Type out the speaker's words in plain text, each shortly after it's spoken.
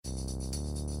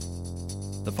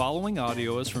The following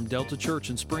audio is from Delta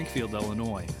Church in Springfield,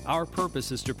 Illinois. Our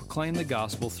purpose is to proclaim the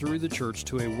gospel through the church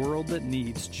to a world that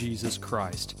needs Jesus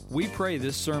Christ. We pray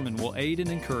this sermon will aid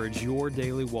and encourage your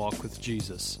daily walk with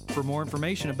Jesus. For more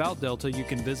information about Delta, you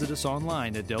can visit us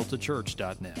online at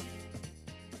deltachurch.net.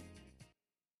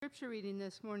 Scripture reading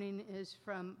this morning is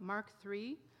from Mark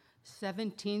 3,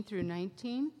 17 through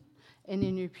 19. And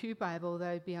in your Pew Bible,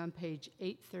 that would be on page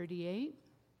 838.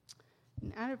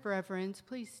 And out of reverence,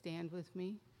 please stand with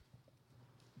me.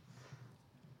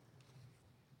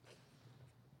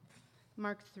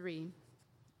 Mark 3,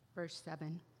 verse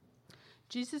 7.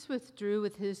 Jesus withdrew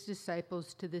with his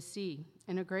disciples to the sea,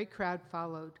 and a great crowd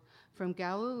followed, from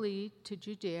Galilee to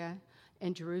Judea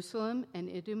and Jerusalem and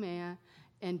Idumea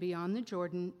and beyond the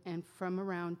Jordan and from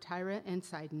around Tyre and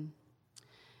Sidon.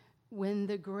 When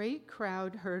the great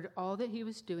crowd heard all that he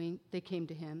was doing, they came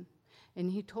to him. And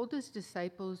he told his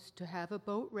disciples to have a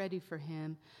boat ready for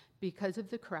him because of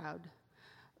the crowd,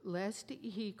 lest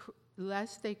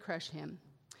they crush him.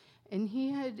 And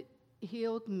he had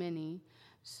healed many,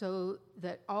 so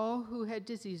that all who had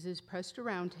diseases pressed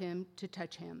around him to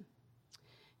touch him.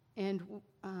 And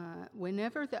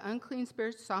whenever the unclean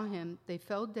spirits saw him, they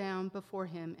fell down before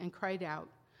him and cried out,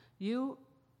 "You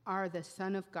are the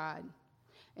Son of God."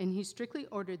 And he strictly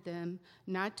ordered them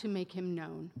not to make him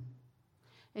known.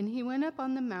 And he went up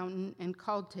on the mountain and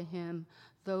called to him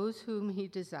those whom he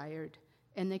desired,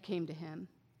 and they came to him.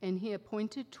 And he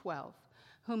appointed 12,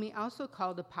 whom he also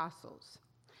called apostles,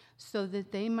 so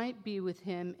that they might be with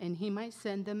him, and he might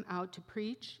send them out to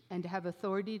preach and to have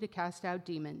authority to cast out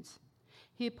demons.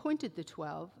 He appointed the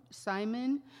 12,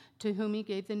 Simon, to whom he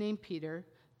gave the name Peter,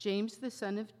 James the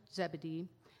son of Zebedee,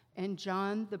 and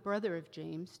John the brother of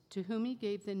James, to whom he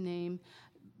gave the name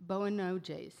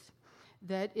Boanerges,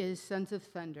 that is, sons of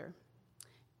thunder,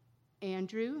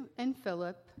 Andrew and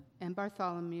Philip and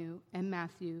Bartholomew and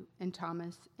Matthew and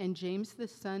Thomas and James the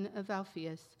son of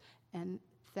Alphaeus and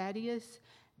Thaddeus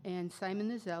and Simon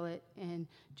the Zealot and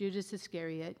Judas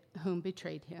Iscariot, whom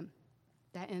betrayed him.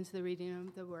 That ends the reading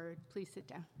of the word. Please sit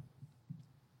down.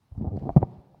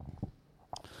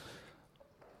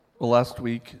 Well, last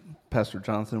week, Pastor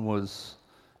Jonathan was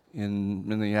in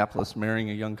Minneapolis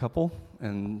marrying a young couple,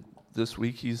 and this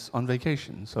week he's on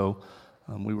vacation. So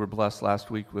we were blessed last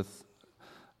week with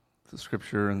the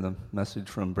scripture and the message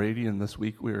from Brady, and this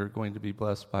week we are going to be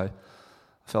blessed by a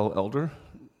fellow elder,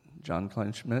 John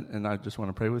Kleinschmidt, and I just want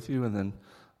to pray with you, and then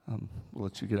we'll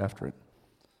let you get after it.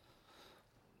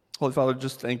 Holy Father,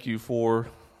 just thank you for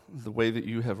the way that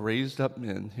you have raised up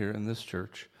men here in this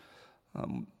church,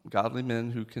 godly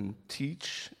men who can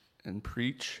teach and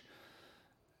preach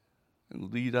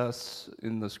and lead us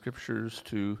in the scriptures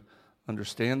to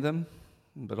understand them,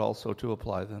 but also to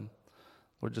apply them.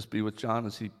 Lord, just be with John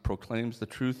as he proclaims the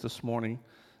truth this morning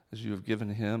as you have given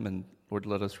him, and Lord,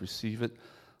 let us receive it.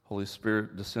 Holy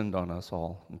Spirit, descend on us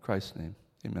all. In Christ's name,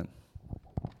 amen.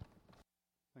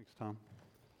 Thanks, Tom.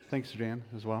 Thanks, Jan,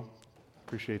 as well.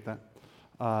 Appreciate that.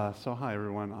 So hi,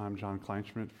 everyone. I'm John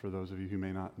Kleinschmidt, for those of you who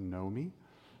may not know me.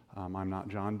 I'm not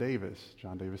John Davis.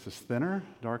 John Davis is thinner,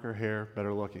 darker hair,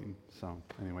 better looking. So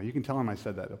anyway, you can tell him I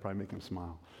said that. It'll probably make him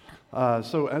smile.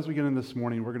 So as we get in this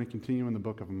morning, we're going to continue in the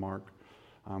book of Mark.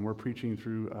 We're preaching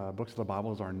through books of the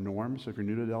Bible as our norm. So if you're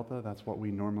new to Delta, that's what we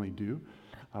normally do.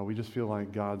 We just feel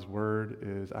like God's word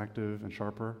is active and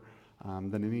sharper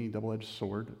than any double-edged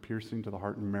sword, piercing to the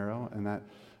heart and marrow. And that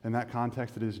in that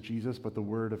context, it is Jesus, but the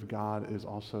word of God is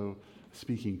also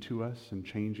speaking to us and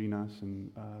changing us.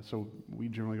 And so we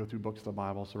generally go through books of the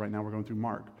Bible. So right now we're going through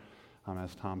Mark,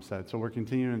 as Tom said. So we're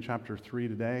continuing in chapter 3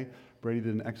 today. Brady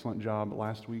did an excellent job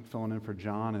last week filling in for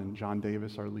John, and John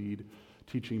Davis, our lead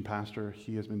teaching pastor,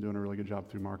 he has been doing a really good job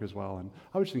through Mark as well. And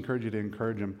I would just encourage you to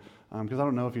encourage him, because I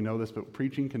don't know if you know this, but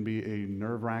preaching can be a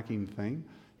nerve-wracking thing,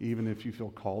 even if you feel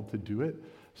called to do it.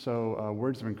 So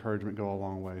words of encouragement go a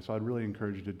long way. So I'd really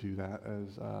encourage you to do that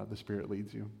as the Spirit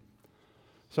leads you.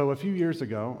 So a few years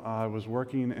ago, I was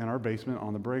working in our basement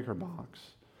on the breaker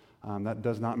box. That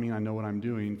does not mean I know what I'm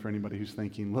doing, for anybody who's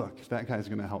thinking, look, that guy's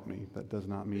going to help me. That does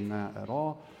not mean that at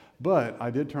all. But I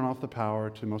did turn off the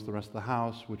power to most of the rest of the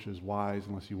house, which is wise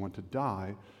unless you want to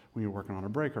die when you're working on a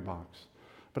breaker box.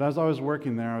 But as I was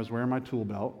working there, I was wearing my tool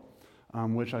belt,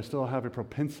 which I still have a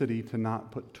propensity to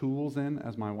not put tools in,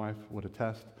 as my wife would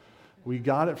attest. We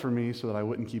got it for me so that I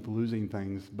wouldn't keep losing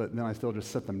things, but then I still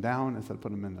just set them down instead of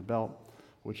putting them in the belt,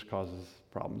 which causes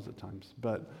problems at times.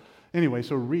 But anyway,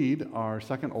 so Reed, our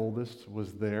second oldest,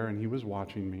 was there, and he was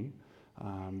watching me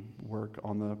work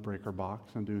on the breaker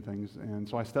box and do things. And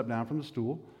so I stepped down from the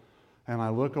stool, and I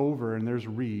look over, and there's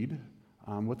Reed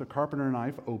with a carpenter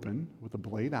knife open, with the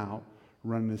blade out,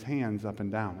 running his hands up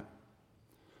and down it.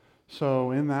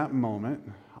 So in that moment,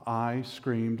 I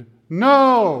screamed,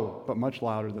 "No!" but much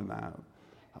louder than that.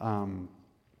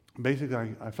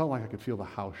 Basically, I felt like I could feel the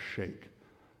house shake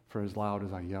for as loud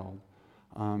as I yelled.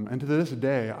 And to this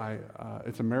day,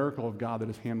 it's a miracle of God that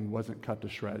his hand wasn't cut to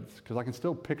shreds, because I can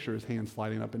still picture his hand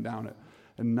sliding up and down it,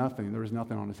 and there was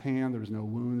nothing on his hand, there was no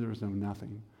wound, there was no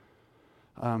nothing.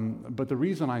 But the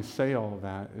reason I say all of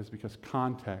that is because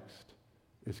context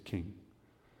is king.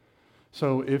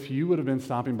 So if you would have been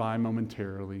stopping by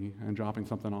momentarily and dropping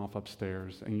something off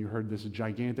upstairs, and you heard this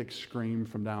gigantic scream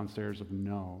from downstairs of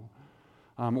no,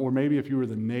 or maybe if you were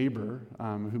the neighbor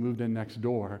who moved in next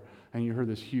door and you heard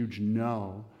this huge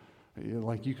no,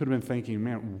 like you could have been thinking,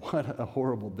 man, what a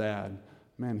horrible dad.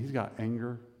 Man, he's got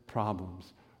anger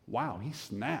problems. Wow, he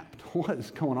snapped. What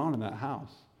is going on in that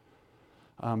house?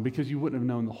 Because you wouldn't have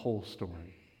known the whole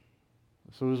story.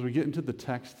 So as we get into the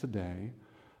text today,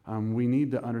 we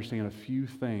need to understand a few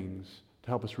things to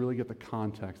help us really get the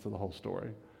context of the whole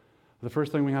story. The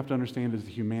first thing we have to understand is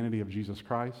the humanity of Jesus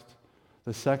Christ.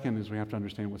 The second is we have to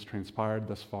understand what's transpired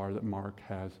thus far that Mark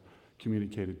has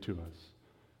communicated to us.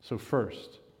 So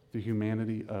first, the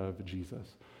humanity of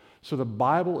Jesus. So the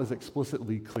Bible is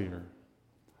explicitly clear.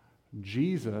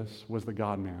 Jesus was the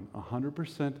God-man,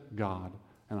 100% God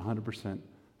and 100%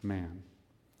 man.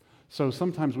 So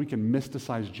sometimes we can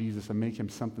mysticize Jesus and make him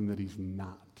something that he's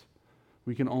not.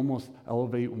 We can almost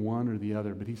elevate one or the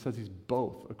other, but he says he's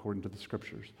both according to the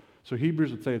scriptures. So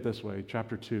Hebrews would say it this way,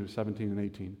 chapter 2, 17 and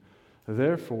 18.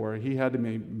 Therefore, he had to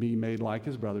be made like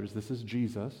his brothers, this is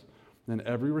Jesus, in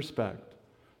every respect,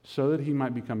 so that he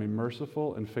might become a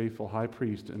merciful and faithful high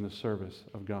priest in the service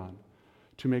of God,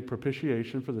 to make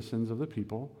propitiation for the sins of the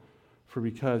people, for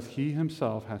because he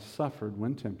himself has suffered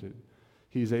when tempted,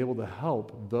 he is able to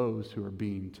help those who are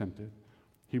being tempted.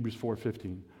 Hebrews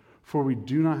 4:15. For we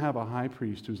do not have a high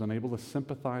priest who is unable to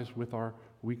sympathize with our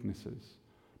weaknesses,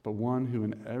 but one who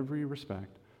in every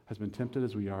respect has been tempted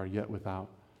as we are, yet without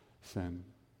sin.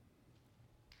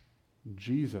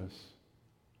 Jesus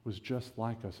was just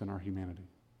like us in our humanity.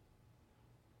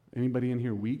 Anybody in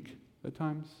here weak at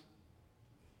times?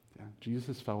 Yeah,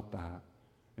 Jesus felt that.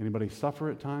 Anybody suffer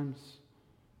at times?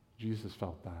 Jesus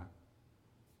felt that.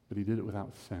 But he did it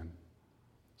without sin.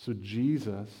 So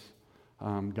Jesus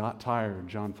got tired,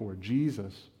 John 4.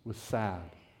 Jesus was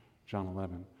sad, John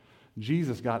 11.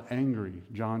 Jesus got angry,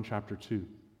 John chapter 2.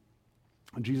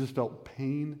 Jesus felt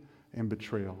pain and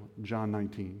betrayal, John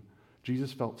 19.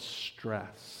 Jesus felt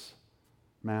stress,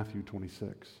 Matthew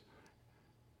 26.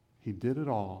 He did it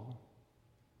all,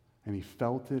 and he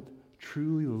felt it,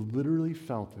 truly, literally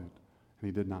felt it, and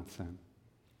he did not sin.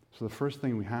 So the first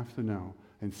thing we have to know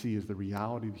and see is the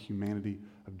reality, the humanity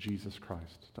of Jesus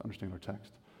Christ to understand our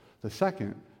text. The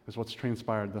second is what's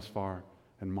transpired thus far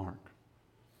in Mark.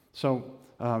 So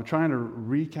trying to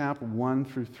recap 1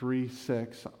 through 3,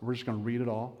 6, we're just going to read it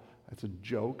all. It's a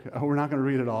joke. We're not going to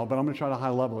read it all, but I'm going to try to high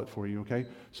level it for you, okay?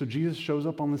 So Jesus shows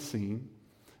up on the scene,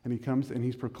 and he comes and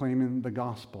he's proclaiming the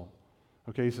gospel.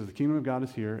 Okay, he says, the kingdom of God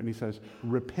is here, and he says,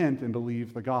 repent and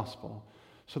believe the gospel.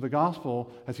 So the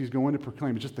gospel, as he's going to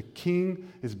proclaim, is just the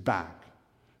king is back.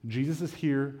 Jesus is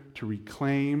here to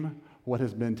reclaim what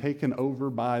has been taken over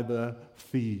by the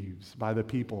thieves, by the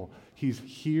people. He's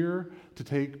here to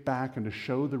take back and to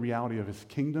show the reality of his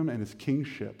kingdom and his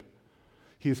kingship.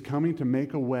 He is coming to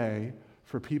make a way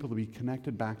for people to be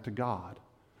connected back to God,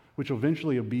 which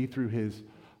eventually will be through his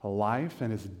life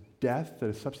and his death that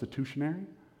is substitutionary.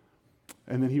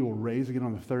 And then he will raise again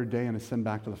on the third day and ascend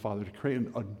back to the Father to create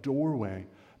a doorway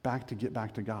back to get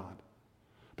back to God.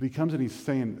 But he comes and he's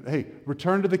saying, hey,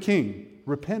 return to the king.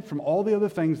 Repent from all the other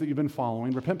things that you've been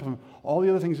following. Repent from all the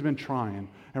other things you've been trying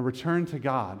and return to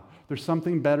God. There's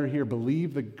something better here.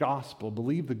 Believe the gospel.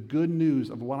 Believe the good news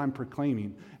of what I'm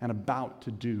proclaiming and about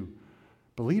to do.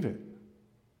 Believe it.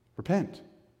 Repent.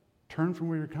 Turn from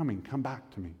where you're coming. Come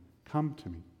back to me. Come to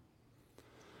me.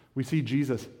 We see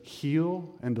Jesus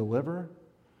heal and deliver.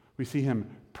 We see him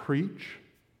preach.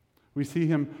 We see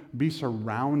him be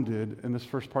surrounded in this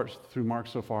first part through Mark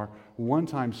so far, one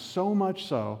time so much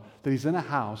so that he's in a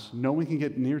house, no one can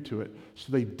get near to it,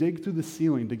 so they dig through the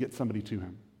ceiling to get somebody to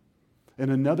him.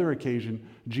 In another occasion,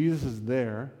 Jesus is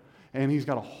there, and he's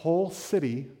got a whole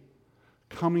city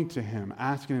coming to him,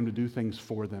 asking him to do things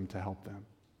for them to help them.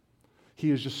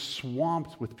 He is just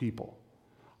swamped with people.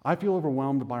 I feel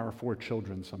overwhelmed by our 4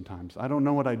 children sometimes. I don't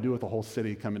know what I'd do with a whole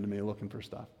city coming to me looking for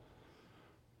stuff.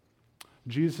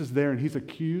 Jesus is there, and he's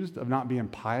accused of not being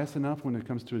pious enough when it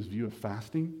comes to his view of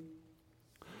fasting.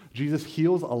 Jesus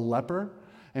heals a leper,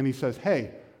 and he says, hey,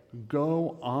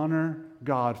 Go honor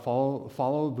God,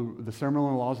 follow the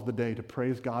ceremonial laws of the day to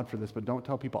praise God for this, but don't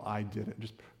tell people I did it.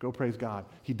 Just go praise God.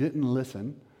 He didn't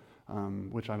listen,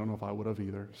 which I don't know if I would have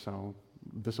either, so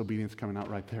disobedience coming out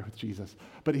right there with Jesus.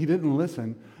 But he didn't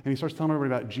listen, and he starts telling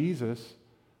everybody about Jesus,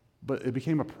 but it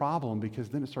became a problem because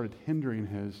then it started hindering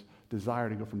his desire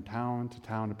to go from town to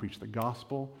town to preach the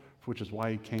gospel, which is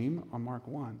why he came on Mark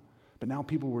 1. But now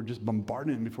people were just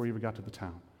bombarding him before he ever got to the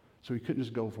town. So he couldn't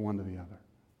just go from one to the other.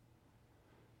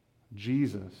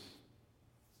 Jesus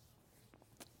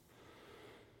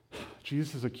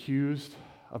is accused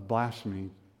of blasphemy,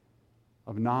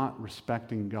 of not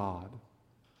respecting God,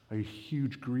 a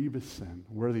huge, grievous sin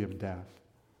worthy of death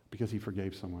because he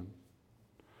forgave someone.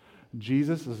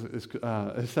 Jesus is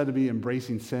said to be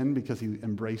embracing sin because he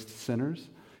embraced sinners.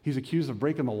 He's accused of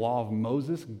breaking the law of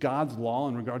Moses, God's law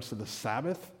in regards to the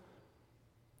Sabbath.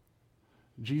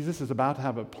 Jesus is about to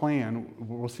have a plan,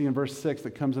 we'll see in verse 6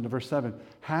 that comes into verse 7,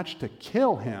 hatched to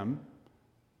kill him.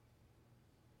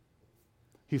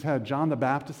 He's had John the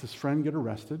Baptist, his friend, get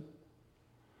arrested.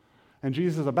 And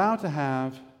Jesus is about to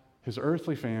have his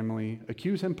earthly family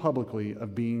accuse him publicly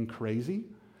of being crazy.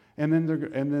 And then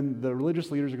the religious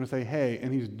leaders are going to say, hey,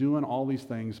 and he's doing all these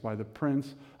things by the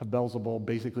prince of Beelzebul.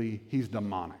 Basically, he's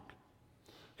demonic.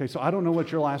 Okay, so I don't know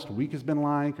what your last week has been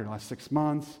like, or last 6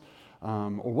 months,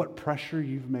 or what pressure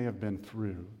you may have been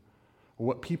through, or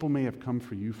what people may have come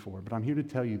for you for, but I'm here to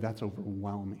tell you that's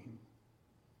overwhelming.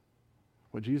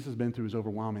 What Jesus has been through is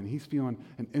overwhelming. He's feeling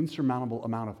an insurmountable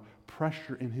amount of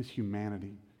pressure in his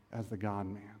humanity as the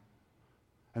God-man.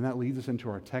 And that leads us into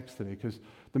our text today, because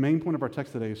the main point of our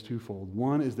text today is twofold.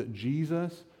 One is that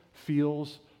Jesus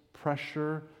feels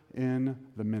pressure in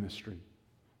the ministry.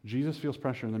 Jesus feels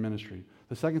pressure in the ministry.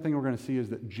 The second thing we're going to see is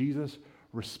that Jesus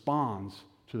responds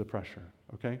to the pressure,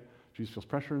 okay? Jesus feels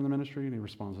pressure in the ministry, and he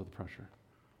responds to the pressure.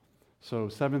 So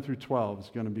 7 through 12 is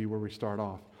going to be where we start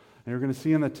off. And you're going to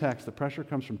see in the text the pressure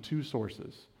comes from two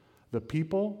sources, the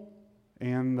people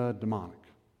and the demonic.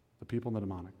 The people and the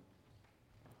demonic.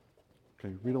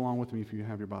 Okay, read along with me if you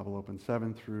have your Bible open.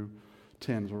 7 through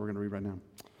 10 is what we're going to read right now.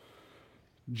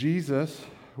 Jesus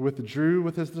withdrew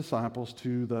with his disciples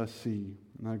to the sea,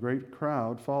 and a great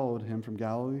crowd followed him from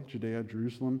Galilee, Judea,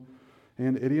 Jerusalem,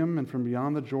 and Idumea, and from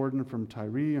beyond the Jordan, from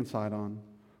Tyre and Sidon.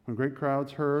 When great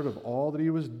crowds heard of all that he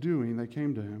was doing, they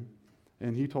came to him,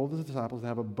 and he told his disciples to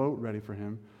have a boat ready for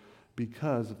him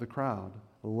because of the crowd,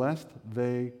 lest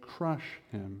they crush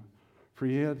him, for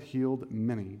he had healed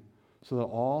many, so that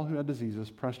all who had diseases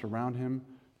pressed around him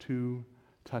to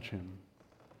touch him.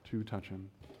 To touch him.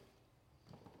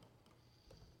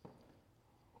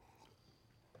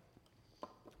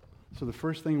 So the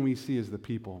first thing we see is the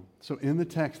people. So in the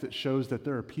text, it shows that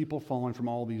there are people following from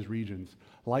all these regions,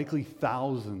 likely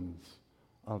thousands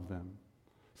of them.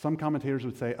 Some commentators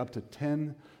would say up to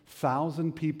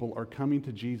 10,000 people are coming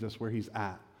to Jesus where he's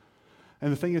at.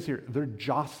 And the thing is here, they're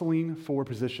jostling for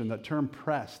position. That term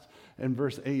pressed in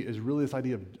verse 8 is really this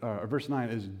idea of, verse 9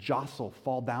 is jostle,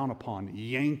 fall down upon,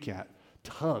 yank at,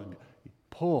 tug,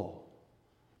 pull.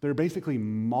 They're basically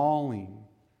mauling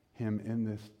him in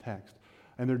this text.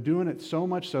 And they're doing it so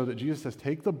much so that Jesus says,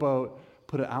 take the boat,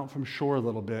 put it out from shore a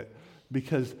little bit,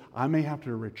 because I may have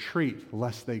to retreat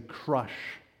lest they crush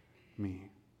me.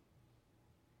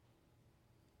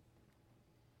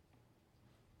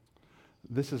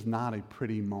 This is not a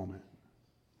pretty moment.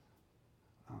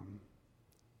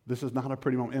 This is not a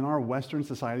pretty moment. In our Western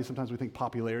society, sometimes we think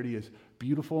popularity is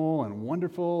beautiful and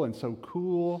wonderful and so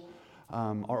cool.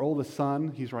 Our oldest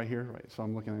son, he's right here, right? So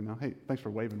I'm looking at him now. Hey, thanks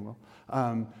for waving, Will.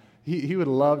 He would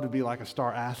love to be like a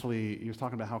star athlete. He was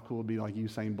talking about how cool it would be like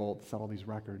Usain Bolt to set all these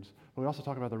records. But we also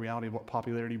talk about the reality of what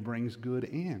popularity brings, good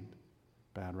and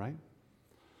bad, right?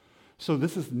 So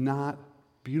this is not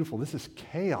beautiful. This is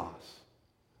chaos.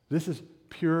 This is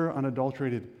pure,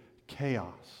 unadulterated chaos.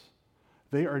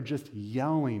 They are just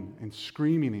yelling and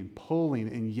screaming and pulling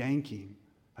and yanking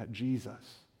at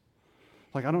Jesus.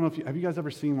 Like, I don't know if have you guys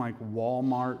ever seen like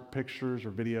Walmart pictures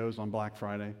or videos on Black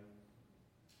Friday?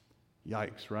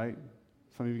 Yikes, right?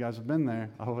 Some of you guys have been there.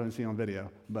 I hope I haven't seen it on video,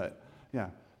 but yeah.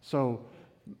 So,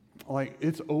 like,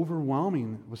 it's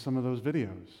overwhelming with some of those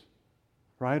videos,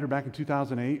 right? Or back in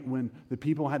 2008 when the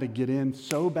people had to get in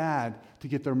so bad to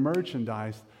get their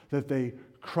merchandise that they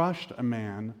crushed a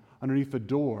man underneath the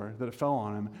door that it fell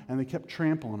on him, and they kept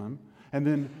trampling him. And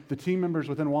then the team members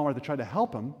within Walmart that tried to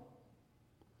help him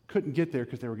couldn't get there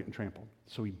because they were getting trampled.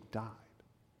 So he died.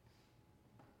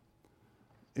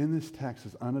 In this text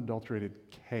is unadulterated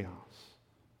chaos.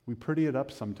 We pretty it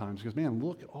up sometimes because, man,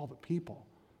 look at all the people.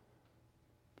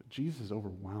 But Jesus is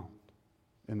overwhelmed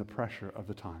in the pressure of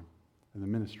the time, in the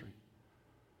ministry.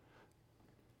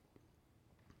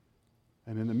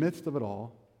 And in the midst of it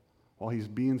all, while he's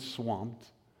being swamped,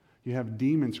 you have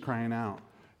demons crying out,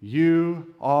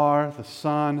 "You are the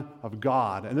Son of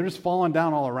God." And they're just falling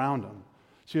down all around him.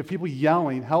 So you have people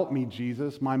yelling, "Help me,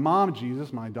 Jesus. My mom,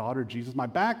 Jesus. My daughter, Jesus. My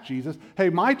back, Jesus. Hey,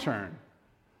 my turn."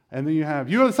 And then you have,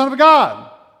 "You are the Son of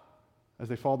God," as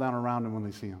they fall down around him when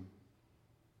they see him.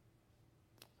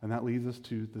 And that leads us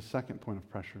to the second point of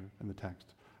pressure in the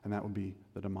text, and that would be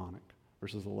the demonic,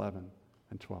 verses 11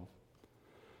 and 12.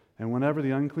 "And whenever the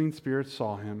unclean spirits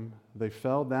saw him, they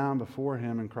fell down before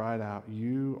him and cried out,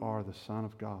 'You are the Son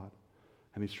of God.'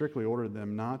 And he strictly ordered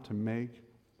them not to make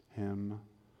him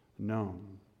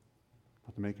known."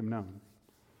 Not to make him known.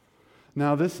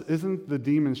 Now, this isn't the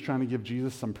demons trying to give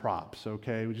Jesus some props,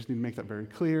 okay? We just need to make that very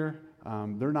clear.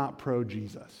 They're not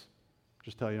pro-Jesus.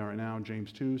 Just tell you right now,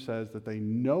 James 2 says that they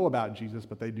know about Jesus,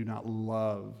 but they do not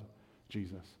love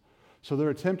Jesus. So their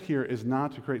attempt here is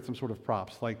not to create some sort of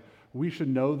props. Like, we should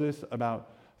know this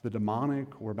about the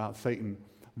demonic or about Satan.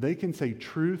 They can say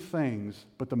true things,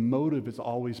 but the motive is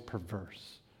always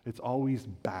perverse. It's always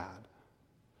bad.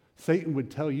 Satan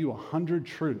would tell you 100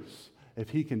 truths if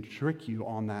he can trick you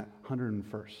on that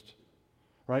 101st.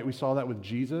 Right? We saw that with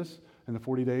Jesus in the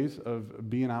 40 days of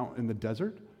being out in the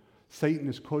desert. Satan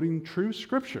is quoting true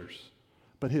scriptures,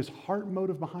 but his heart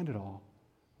motive behind it all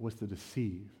was to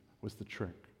deceive, was to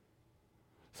trick.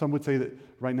 Some would say that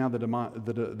right now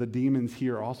the demons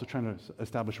here are also trying to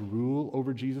establish rule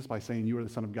over Jesus by saying, "You are the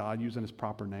Son of God," using his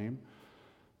proper name.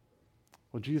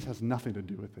 Well, Jesus has nothing to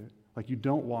do with it. Like, you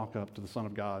don't walk up to the Son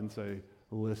of God and say,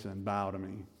 "Listen, bow to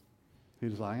me."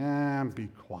 He's like, "Be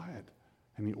quiet."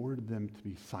 And he ordered them to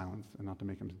be silenced and not to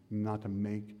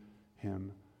make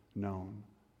him known.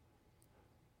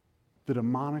 The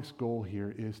demonic's goal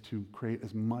here is to create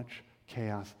as much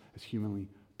chaos as humanly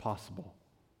possible.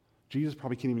 Jesus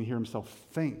probably can't even hear himself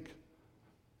think.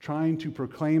 Trying to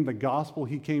proclaim the gospel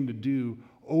he came to do,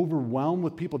 overwhelmed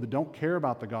with people that don't care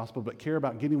about the gospel but care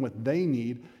about getting what they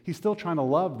need. He's still trying to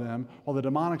love them while the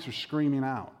demonics are screaming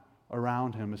out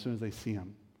around him as soon as they see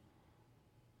him.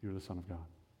 "You're the Son of God.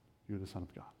 You're the Son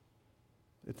of God."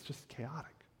 It's just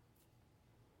chaotic.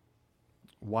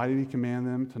 Why did he command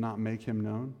them to not make him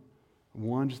known?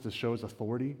 One, just to show his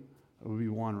authority. It would be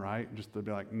one, right? Just to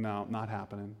be like, "No, not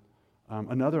happening."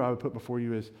 Another I would put before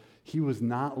you is he was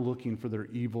not looking for their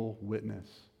evil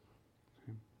witness.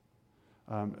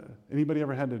 Anybody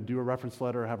ever had to do a reference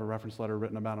letter or have a reference letter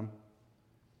written about them?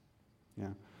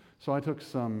 Yeah. So I took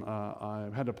I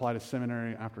had to apply to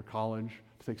seminary after college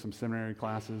to take some seminary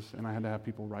classes, and I had to have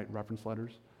people write reference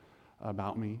letters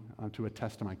about me to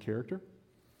attest to my character.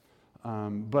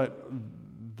 But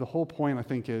the whole point, I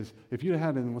think, is if you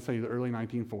had in, let's say, the early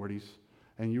 1940s,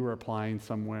 and you were applying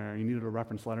somewhere, you needed a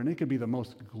reference letter, and it could be the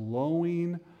most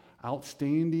glowing,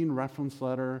 outstanding reference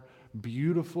letter,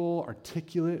 beautiful,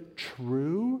 articulate,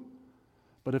 true,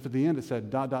 but if at the end it said ...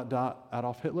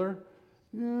 Adolf Hitler,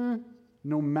 no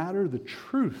matter the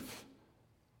truth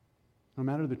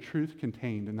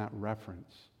contained in that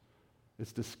reference,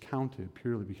 it's discounted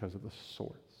purely because of the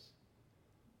source.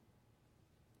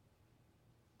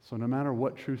 So no matter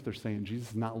what truth they're saying, Jesus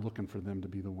is not looking for them to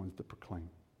be the ones that proclaim.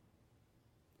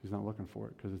 He's not looking for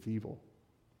it because it's evil.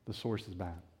 The source is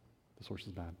bad. The source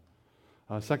is bad.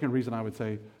 Second reason I would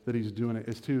say that he's doing it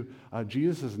is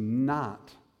Jesus is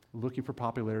not looking for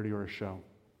popularity or a show.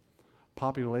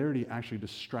 Popularity actually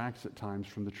distracts at times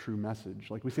from the true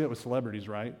message. Like we see that with celebrities,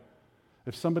 right?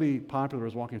 If somebody popular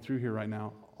is walking through here right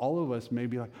now, all of us may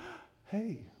be like,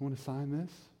 "Hey, I want to sign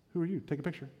this. Who are you? Take a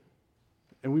picture."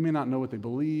 And we may not know what they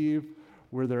believe,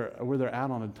 where they're at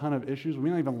on a ton of issues. We may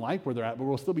not even like where they're at, but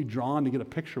we'll still be drawn to get a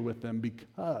picture with them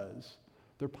because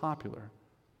they're popular.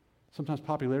 Sometimes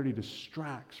popularity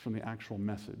distracts from the actual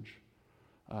message.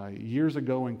 Years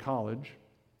ago in college,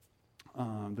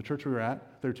 the church we were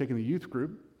at, they were taking the youth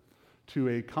group to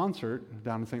a concert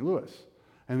down in St. Louis,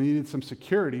 and they needed some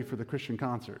security for the Christian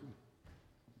concert.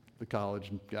 The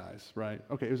college guys, right?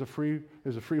 Okay, it was a free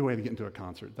way to get into a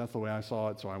concert. That's the way I saw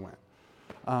it, so I went.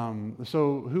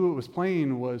 So who it was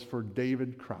playing was for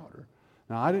David Crowder.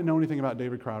 Now, I didn't know anything about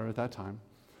David Crowder at that time.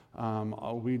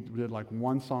 We did like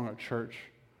one song at church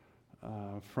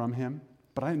from him,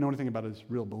 but I didn't know anything about his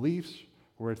real beliefs,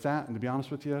 where it's at. And to be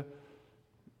honest with you,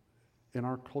 in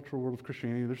our cultural world of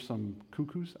Christianity, there's some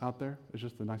cuckoos out there. It's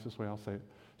just the nicest way I'll say it.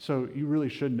 So you really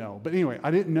should know. But anyway,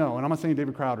 I didn't know, and I'm not saying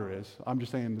David Crowder is. I'm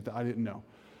just saying that I didn't know.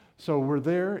 So we're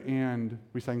there, and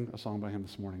we sang a song by him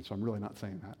this morning, so I'm really not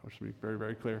saying that, which should be very,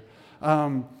 very clear.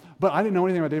 But I didn't know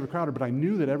anything about David Crowder, but I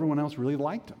knew that everyone else really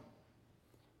liked him.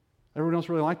 Everyone else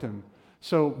really liked him.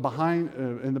 So behind,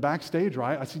 in the backstage,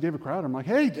 right, I see David Crowder. I'm like,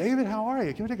 "Hey, David, how are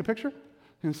you? Can we take a picture?"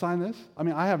 can sign this? I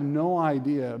mean, I have no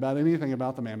idea about anything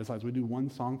about the man besides we do one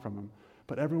song from him,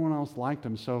 but everyone else liked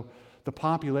him. So the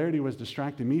popularity was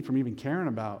distracting me from even caring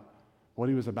about what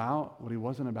he was about, what he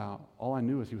wasn't about. All I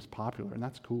knew is he was popular, and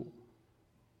that's cool.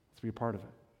 Let's be a part of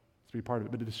it. Let's be a part of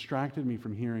it. But it distracted me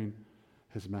from hearing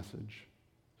his message.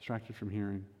 Distracted from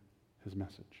hearing his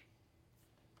message.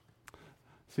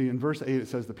 See, in verse 8 it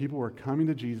says the people were coming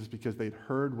to Jesus because they'd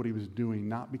heard what he was doing,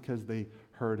 not because they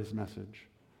heard his message.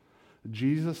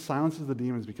 Jesus silences the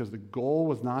demons because the goal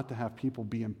was not to have people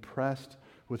be impressed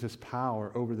with his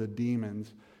power over the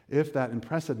demons if that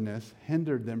impressiveness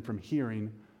hindered them from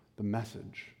hearing the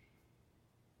message.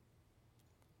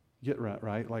 Get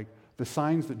right? Like the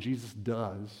signs that Jesus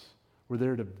does were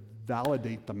there to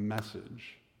validate the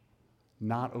message,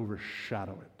 not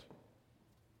overshadow it.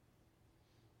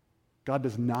 God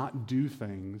does not do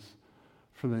things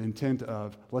for the intent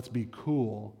of let's be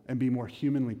cool and be more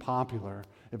humanly popular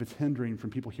if it's hindering from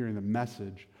people hearing the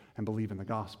message and believing the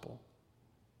gospel.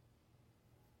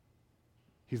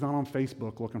 He's not on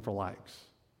Facebook looking for likes.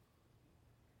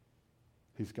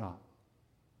 He's God.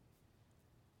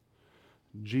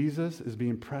 Jesus is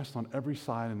being pressed on every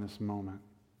side in this moment.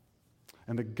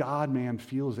 And the God-man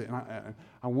feels it. And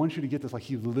I want you to get this, like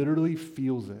he literally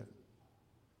feels it.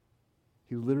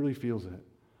 He literally feels it.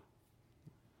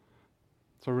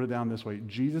 So I wrote it down this way.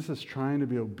 Jesus is trying to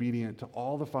be obedient to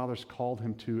all the Father's called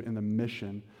him to in the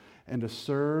mission and to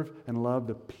serve and love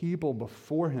the people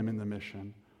before him in the mission.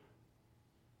 And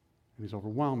he's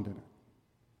overwhelmed in it.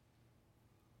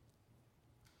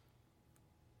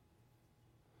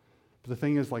 But the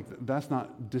thing is, like, that's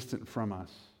not distant from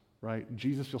us, right?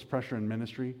 Jesus feels pressure in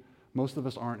ministry. Most of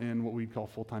us aren't in what we'd call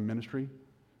full-time ministry.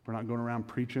 We're not going around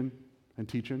preaching and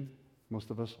teaching. Most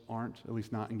of us aren't, at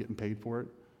least not in getting paid for it.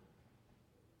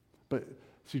 But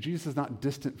see, Jesus is not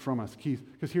distant from us, Keith,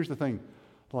 because here's the thing.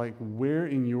 Like, where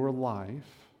in your life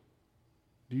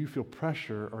do you feel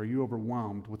pressure or are you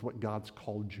overwhelmed with what God's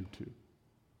called you to?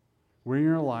 Where in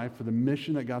your life, for the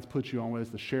mission that God's put you on, whether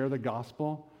it's to share the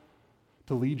gospel,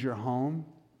 to lead your home,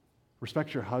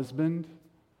 respect your husband,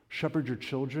 shepherd your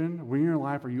children, where in your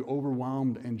life are you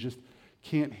overwhelmed and just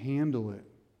can't handle it?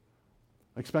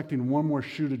 Expecting one more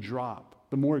shoe to drop.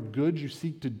 The more good you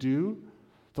seek to do,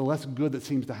 the less good that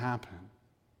seems to happen.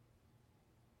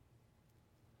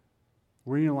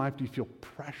 Where in your life do you feel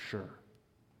pressure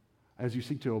as you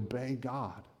seek to obey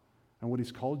God and what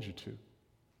he's called you to?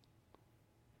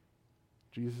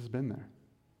 Jesus has been there.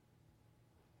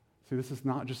 See, this is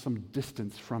not just some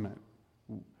distance from it.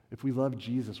 If we love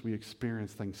Jesus, we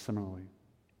experience things similarly.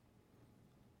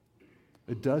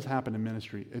 It does happen in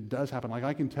ministry. It does happen. Like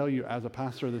I can tell you as a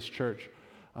pastor of this church,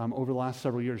 over the last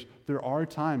several years, there are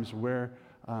times where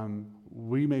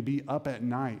we may be up at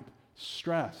night,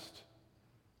 stressed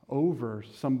over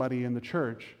somebody in the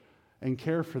church and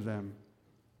care for them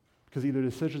because either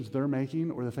decisions they're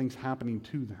making or the things happening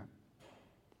to them,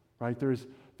 right?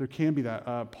 There can be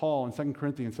that. Paul in 2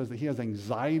 Corinthians says that he has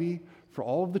anxiety for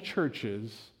all of the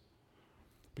churches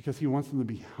because he wants them to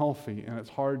be healthy, and it's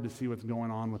hard to see what's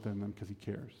going on within them because he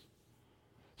cares.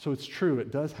 So it's true, it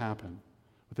does happen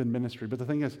within ministry. But the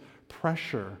thing is,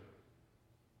 pressure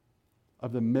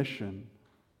of the mission,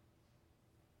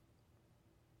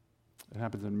 it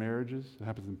happens in marriages, it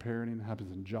happens in parenting, it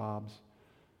happens in jobs,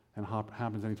 and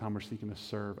happens anytime we're seeking to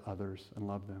serve others and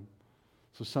love them.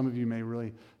 So some of you may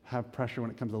really have pressure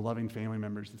when it comes to loving family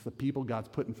members. It's the people God's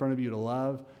put in front of you to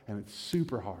love, and it's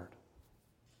super hard.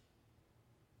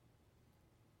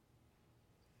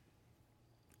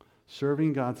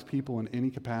 Serving God's people in any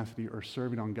capacity or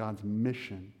serving on God's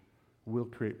mission will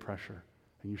create pressure,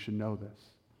 and you should know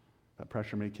this. That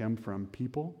pressure may come from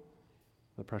people,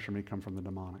 that pressure may come from the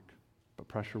demonic, but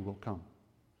pressure will come.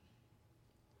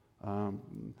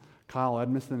 Kyle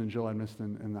Edmiston and Jill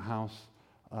Edmiston in the house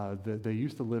that they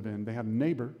used to live in, they had a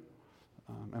neighbor,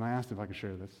 and I asked if I could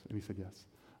share this, and he said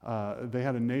yes. They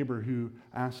had a neighbor who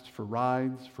asked for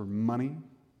rides, for money,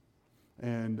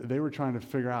 and they were trying to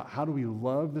figure out how do we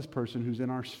love this person who's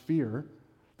in our sphere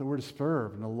that we're to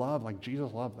serve and to love like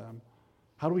Jesus loved them.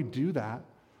 How do we do that?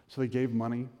 So they gave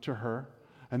money to her,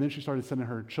 and then she started sending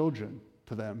her children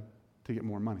to them to get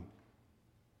more money,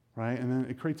 right? And then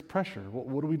it creates pressure.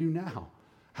 What do we do now?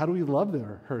 How do we love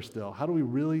her still? How do we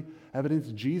really evidence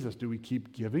Jesus? Do we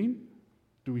keep giving?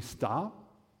 Do we stop?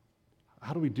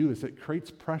 How do we do this? It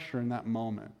creates pressure in that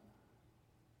moment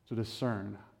to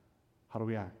discern how do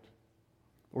we act.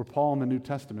 Or Paul in the New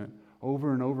Testament,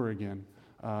 over and over again,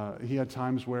 he had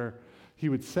times where he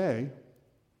would say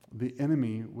the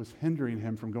enemy was hindering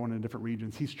him from going into different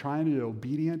regions. He's trying to be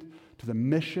obedient to the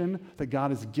mission that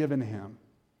God has given him,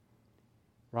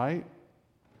 right?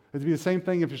 It'd be the same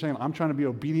thing if you're saying, I'm trying to be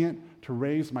obedient to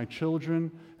raise my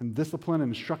children in discipline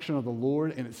and instruction of the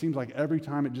Lord, and it seems like every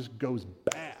time it just goes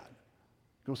bad,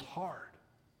 it goes hard.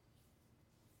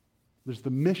 There's the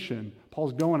mission.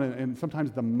 Paul's going, and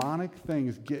sometimes demonic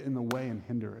things get in the way and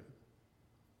hinder it.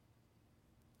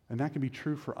 And that can be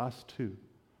true for us too.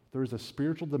 There is a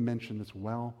spiritual dimension that's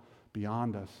well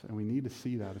beyond us, and we need to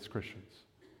see that as Christians.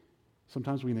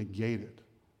 Sometimes we negate it.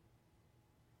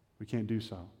 We can't do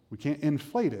so. We can't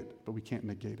inflate it, but we can't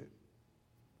negate it.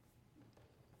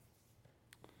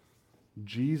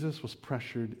 Jesus was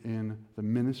pressured in the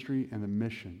ministry and the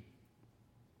mission.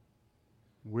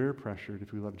 We're pressured,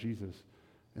 if we love Jesus,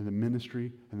 in the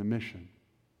ministry and the mission.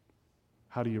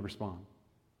 How do you respond?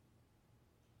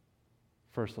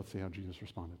 First, let's see how Jesus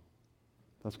responded.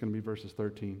 That's going to be verses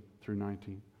 13 through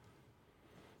 19.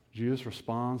 Jesus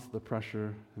responds to the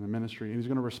pressure in the ministry, and he's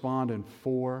going to respond in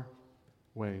four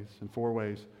ways.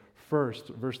 First,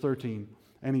 verse 13,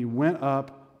 and he went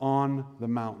up on the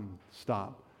mountain.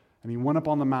 Stop. And he went up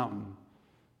on the mountain.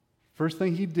 First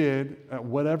thing he did, at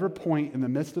whatever point in the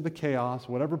midst of the chaos,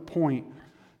 whatever point,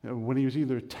 when he was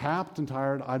either tapped and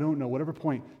tired, I don't know, whatever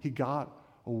point, he got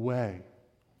away.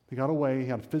 He got away, he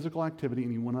had physical activity,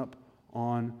 and he went up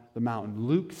on the mountain.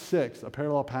 Luke 6, a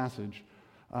parallel passage,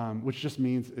 which just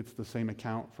means it's the same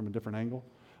account from a different angle.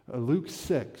 Luke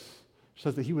 6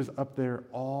 says that he was up there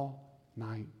all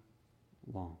night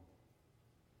long.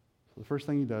 So the first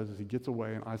thing he does is he gets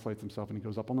away and isolates himself, and he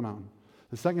goes up on the mountain.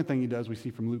 The second thing he does, we see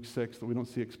from Luke 6, that we don't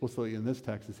see explicitly in this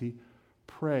text, is he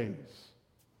prays.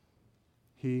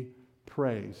 He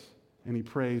prays, and he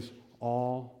prays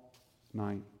all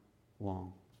night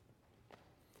long.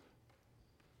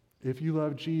 If you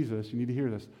love Jesus, you need to hear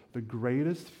this. The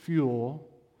greatest fuel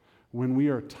when we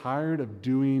are tired of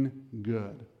doing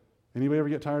good. Anybody ever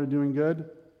get tired of doing good?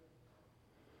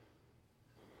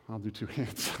 I'll do two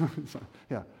hands.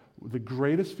 Yeah. The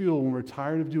greatest fuel when we're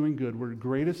tired of doing good, we're the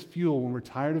greatest fuel when we're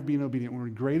tired of being obedient, we're the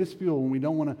greatest fuel when we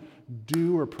don't want to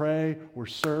do or pray or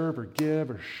serve or give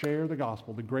or share the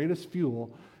gospel. The greatest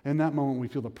fuel in that moment, we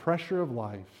feel the pressure of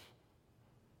life,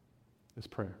 is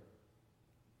prayer.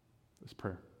 It's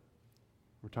prayer.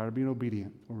 We're tired of being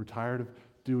obedient. We're tired of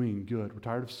doing good. We're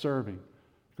tired of serving.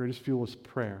 The greatest fuel is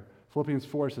prayer. Philippians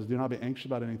 4 says, do not be anxious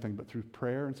about anything, but through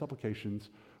prayer and supplications,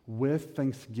 with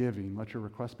thanksgiving, let your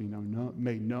requests be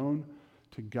made known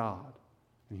to God,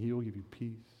 and he will give you peace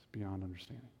beyond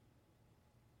understanding.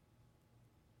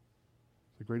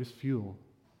 The greatest fuel,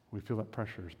 we feel that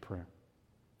pressure, is prayer.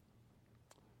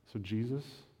 So Jesus'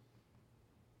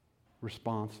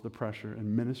 response to the pressure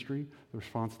in ministry, the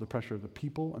response to the pressure of the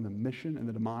people and the mission and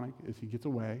the demonic, is he gets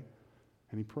away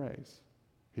and he prays.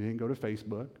 He didn't go to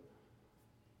Facebook.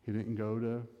 He didn't go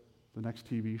to the next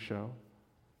TV show.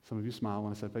 Some of you smile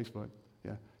when I said Facebook.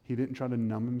 Yeah. He didn't try to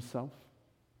numb himself.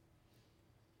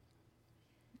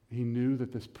 He knew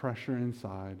that this pressure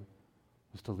inside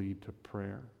was to lead to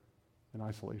prayer and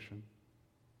isolation.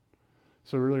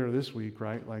 So earlier this week,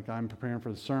 right, like I'm preparing for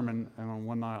the sermon, and on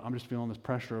one night I'm just feeling this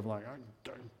pressure of like,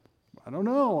 I don't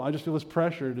know. I just feel this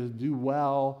pressure to do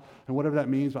well, and whatever that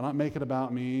means, but not make it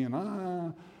about me, and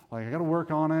like I got to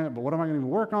work on it, but what am I going to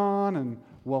work on? And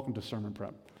welcome to sermon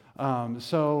prep.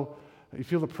 So you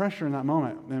feel the pressure in that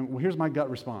moment, and here's my gut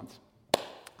response.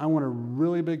 I want a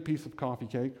really big piece of coffee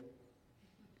cake,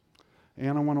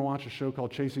 and I want to watch a show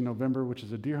called Chasing November, which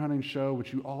is a deer hunting show,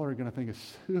 which you all are going to think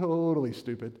is totally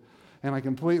stupid, and I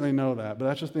completely know that, but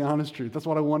that's just the honest truth. That's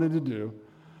what I wanted to do,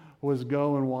 was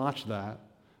go and watch that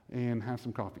and have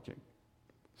some coffee cake.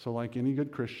 So like any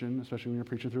good Christian, especially when you're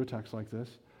preaching through a text like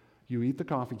this, you eat the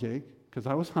coffee cake, because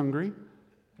I was hungry,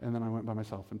 and then I went by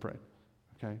myself and prayed,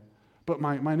 okay? But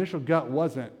my initial gut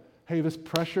wasn't, hey, this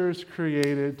pressure is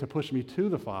created to push me to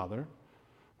the Father.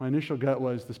 My initial gut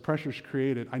was, this pressure is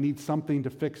created. I need something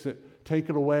to fix it, take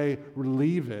it away,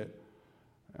 relieve it.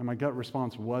 And my gut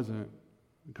response wasn't,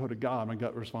 go to God. My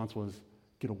gut response was,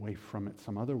 get away from it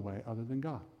some other way other than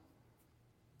God.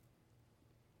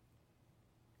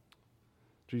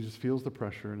 Jesus feels the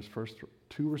pressure, and his first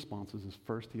two responses is,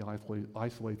 first, he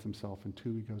isolates himself, and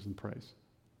two, he goes and prays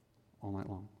all night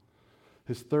long.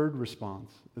 His third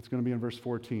response, it's going to be in verse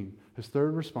 14. His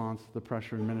third response to the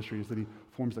pressure in ministry is that he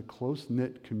forms a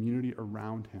close-knit community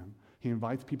around him. He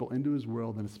invites people into his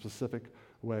world in a specific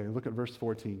way. Look at verse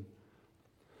 14.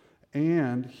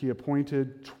 And he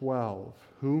appointed 12,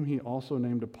 whom he also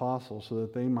named apostles, so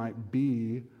that they might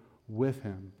be with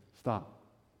him. Stop.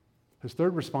 His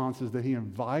third response is that he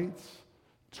invites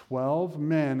 12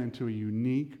 men into a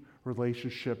unique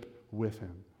relationship with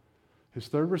him. His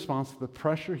third response to the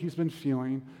pressure he's been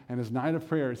feeling and his night of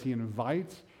prayer is he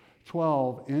invites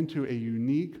 12 into a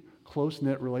unique,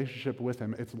 close-knit relationship with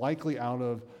him. It's likely out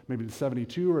of maybe the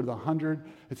 72 or the 100.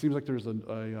 It seems like there's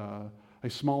a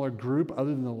smaller group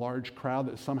other than the large crowd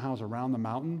that somehow is around the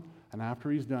mountain. And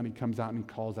after he's done, he comes out and he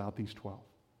calls out these 12.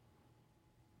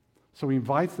 So he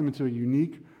invites them into a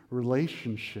unique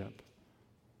relationship.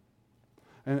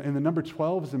 And the number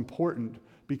 12 is important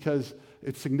because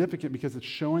it's significant because it's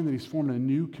showing that he's formed a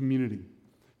new community.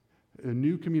 A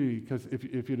new community, because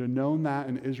if you'd have known that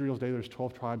in Israel's day, there's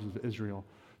 12 tribes of Israel.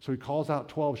 So he calls out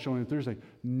 12, showing that there's a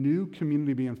new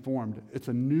community being formed. It's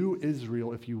a new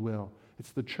Israel, if you will.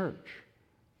 It's the church.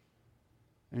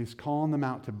 And he's calling them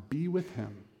out to be with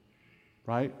him.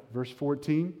 Right? Verse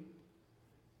 14.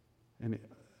 And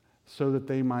so that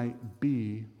they might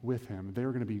be with him. They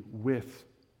were going to be with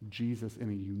Jesus in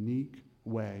a unique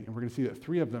way. And we're going to see that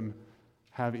 3 of them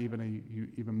have even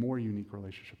more unique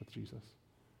relationship with Jesus.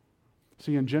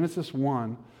 See, in Genesis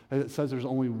 1, it says there's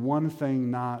only one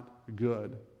thing not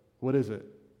good. What is it?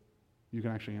 You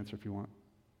can actually answer if you want.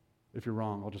 If you're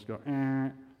wrong, I'll just go,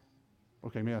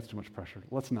 Okay, maybe that's too much pressure.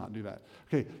 Let's not do that.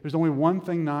 Okay, there's only one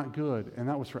thing not good, and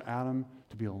that was for Adam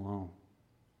to be alone.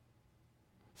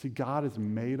 See, God has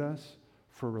made us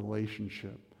for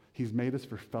relationship. He's made us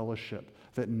for fellowship,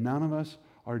 that none of us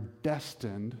are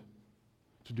destined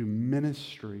to do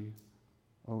ministry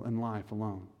in life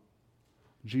alone.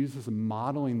 Jesus is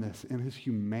modeling this in his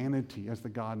humanity as the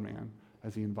God-man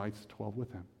as he invites 12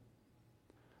 with him.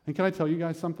 And can I tell you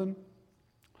guys something?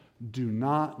 Do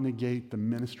not negate the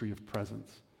ministry of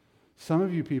presence. Some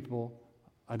of you people,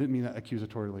 I didn't mean that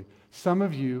accusatorily, some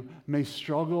of you may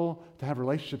struggle to have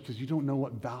relationships because you don't know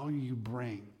what value you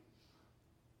bring.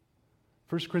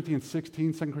 1 Corinthians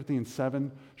 16, 2 Corinthians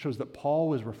 7 shows that Paul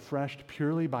was refreshed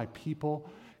purely by people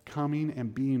coming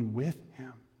and being with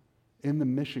him in the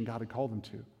mission God had called them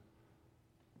to.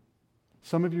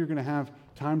 Some of you are going to have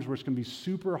times where it's going to be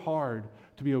super hard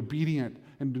to be obedient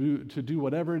and to do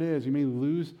whatever it is. You may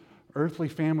lose earthly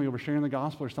family over sharing the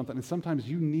gospel or something, and sometimes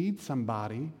you need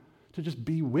somebody to just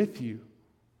be with you.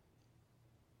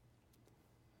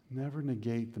 Never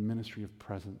negate the ministry of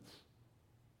presence.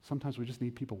 Sometimes we just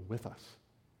need people with us.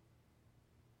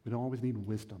 We don't always need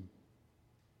wisdom,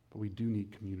 but we do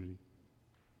need community.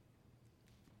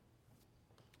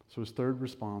 So his third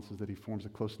response is that he forms a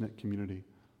close-knit community,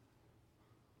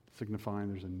 signifying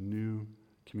there's a new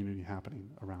community happening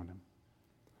around him.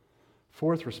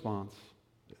 Fourth response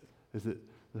is that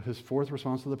his fourth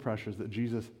response to the pressure is that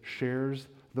Jesus shares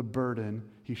the burden,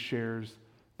 he shares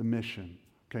the mission.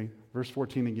 Okay, verse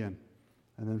 14 again,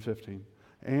 and then 15.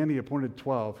 And he appointed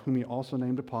 12, whom he also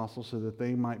named apostles, so that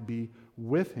they might be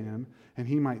with him, and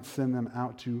he might send them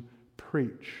out to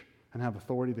preach and have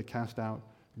authority to cast out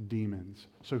demons.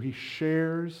 So he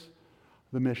shares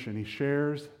the mission, he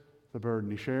shares the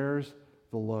burden, he shares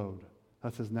the load.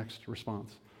 That's his next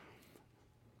response.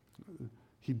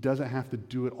 He doesn't have to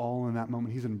do it all in that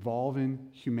moment. He's involving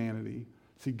humanity.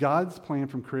 See, God's plan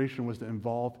from creation was to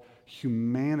involve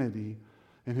humanity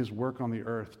in his work on the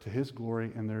earth to his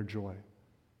glory and their joy.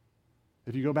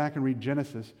 If you go back and read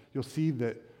Genesis, you'll see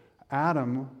that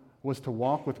Adam was to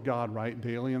walk with God, right,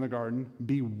 daily in the garden,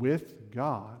 be with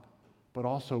God, but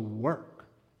also work,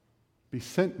 be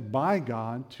sent by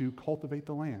God to cultivate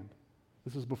the land.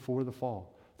 This is before the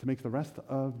fall, to make the rest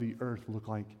of the earth look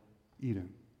like Eden.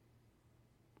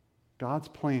 God's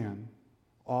plan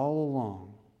all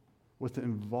along was to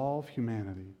involve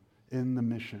humanity in the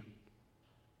mission.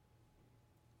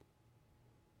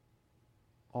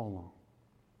 All along.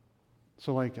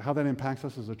 So like how that impacts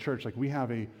us as a church, like we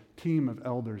have a team of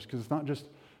elders, because it's not just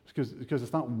because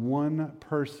it's not one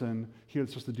person here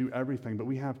that's supposed to do everything, but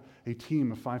we have a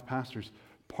team of 5 pastors,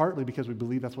 partly because we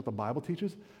believe that's what the Bible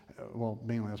teaches. Well,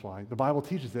 mainly that's why. The Bible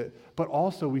teaches it, but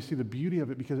also we see the beauty of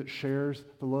it because it shares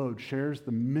the load, shares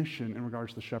the mission in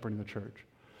regards to the shepherding the church.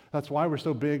 That's why we're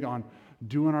so big on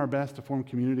doing our best to form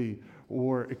community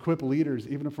or equip leaders,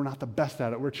 even if we're not the best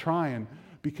at it. We're trying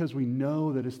because we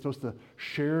know that it's supposed to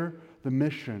share the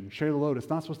mission, share the load. It's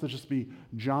not supposed to just be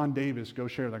John Davis, go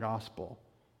share the gospel.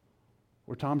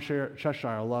 Or Tom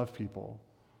Cheshire, love people.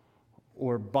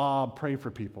 Or Bob, pray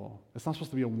for people. It's not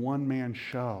supposed to be a one-man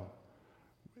show.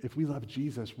 If we love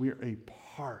Jesus, we are a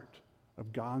part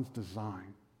of God's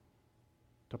design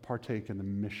to partake in the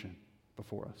mission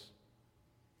before us.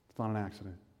 It's not an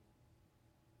accident.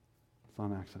 It's not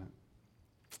an accident.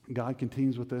 God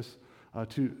continues with this.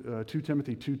 2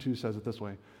 Timothy 2:2 says it this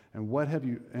way, and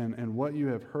what you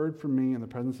have heard from me in the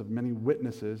presence of many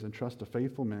witnesses, entrust to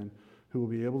faithful men who will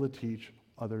be able to teach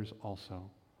others also.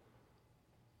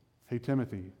 Hey,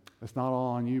 Timothy, it's not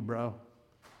all on you, bro.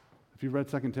 If you've read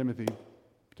 2 Timothy,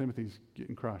 Timothy's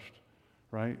getting crushed,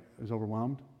 right? He's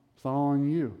overwhelmed. It's not all on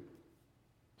you.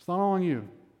 It's not all on you.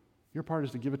 Your part is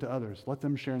to give it to others. Let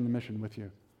them share in the mission with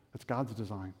you. That's God's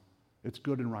design. It's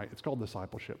good and right. It's called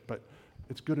discipleship, but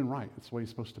it's good and right. It's the way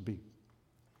it's supposed to be.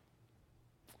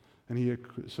 And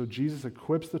so Jesus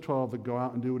equips the 12 to go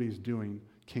out and do what he's doing,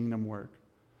 kingdom work.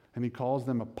 And he calls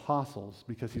them apostles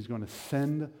because he's going to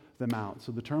send them out.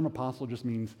 So the term apostle just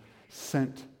means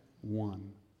sent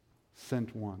one.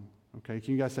 Sent one. Okay,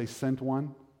 can you guys say sent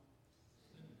one?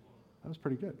 That was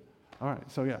pretty good. All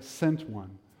right, so yeah, sent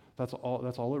one. That's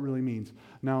all it really means.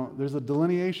 Now, there's a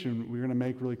delineation we're going to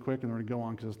make really quick, and we're going to go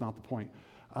on because it's not the point.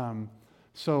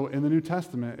 So in the New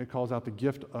Testament, it calls out the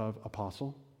gift of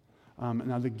apostle.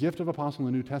 Now, the gift of apostle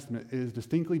in the New Testament is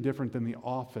distinctly different than the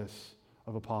office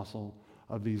of apostle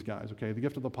of these guys, okay? The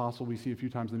gift of the apostle we see a few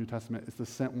times in the New Testament. It's the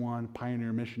sent one,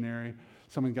 pioneer, missionary,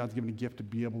 someone God's given a gift to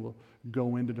be able to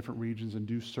go into different regions and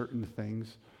do certain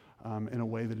things in a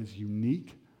way that is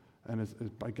unique and is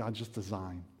by God's just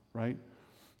design, right?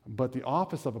 But the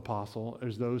office of apostle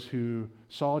is those who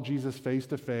saw Jesus face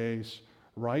to face,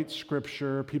 write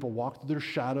scripture, people walk through their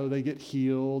shadow, they get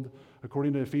healed.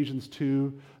 According to Ephesians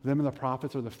 2, them and the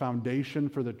prophets are the foundation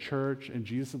for the church, and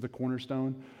Jesus is the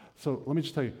cornerstone. So let me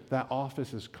just tell you, that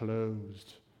office is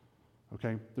closed,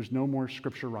 okay? There's no more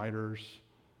scripture writers,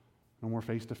 no more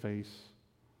face-to-face.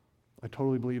 I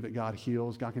totally believe that God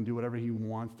heals. God can do whatever he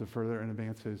wants to further and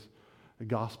advance his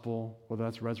gospel, whether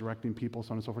that's resurrecting people,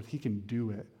 so on and so forth. He can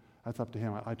do it. That's up to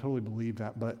him. I totally believe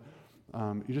that, but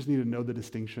you just need to know the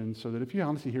distinction so that if you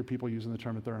honestly hear people using the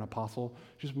term that they're an apostle,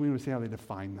 just we want to see how they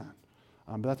define that.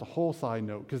 But that's a whole side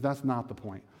note because that's not the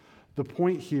point. The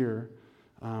point here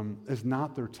is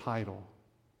not their title.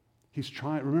 He's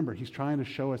trying to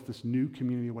show us this new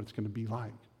community, what it's going to be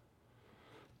like.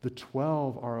 The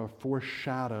 12 are a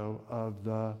foreshadow of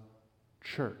the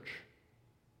church.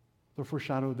 They're a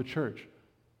foreshadow of the church.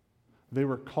 They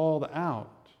were called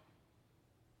out.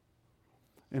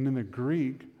 And in the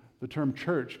Greek, the term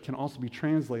church can also be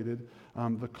translated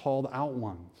the called out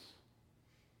ones.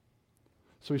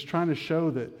 So he's trying to show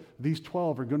that these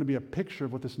 12 are going to be a picture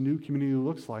of what this new community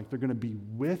looks like. They're going to be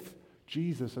with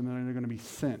Jesus, and then they're going to be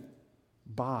sent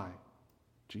by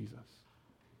Jesus.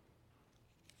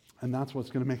 And that's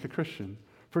what's going to make a Christian.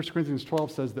 1 Corinthians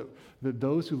 12 says that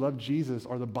those who love Jesus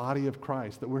are the body of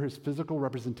Christ, that we're his physical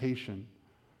representation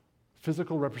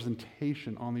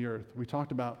on the earth. We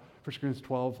talked about 1 Corinthians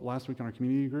 12 last week in our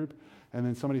community group, and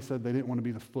then somebody said they didn't want to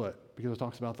be the foot because it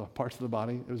talks about the parts of the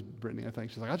body. It was Brittany, I think.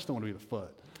 She's like, I just don't want to be the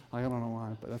foot. I don't know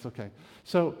why, but that's okay.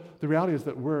 So the reality is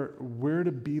that we're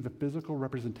to be the physical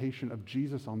representation of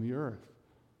Jesus on the earth,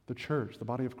 the church, the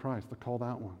body of Christ, the called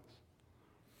out ones.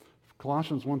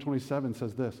 Colossians 1:27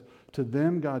 says this, to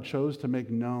them God chose to make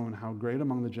known how great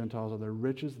among the Gentiles are the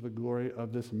riches of the glory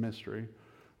of this mystery,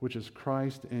 which is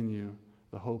Christ in you,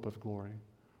 the hope of glory.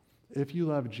 If you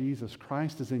love Jesus,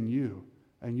 Christ is in you,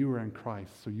 and you are in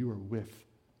Christ, so you are with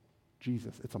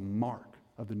Jesus. It's a mark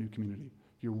of the new community.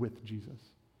 You're with Jesus.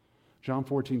 John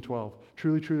 14:12,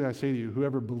 truly, truly, I say to you,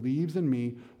 whoever believes in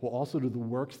me will also do the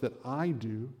works that I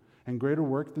do, and greater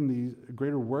works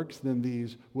than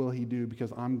these will he do,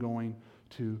 because I'm going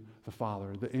to the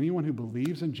Father. That anyone who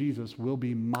believes in Jesus will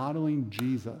be modeling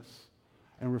Jesus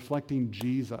and reflecting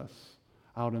Jesus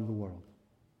out in the world.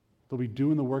 They'll be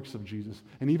doing the works of Jesus,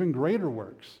 and even greater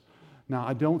works. Now,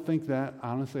 I don't think that,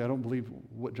 honestly, I don't believe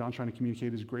what John's trying to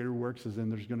communicate is greater works, as in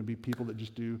there's going to be people that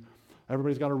just do,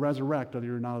 everybody's got to resurrect, whether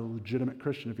you're not a legitimate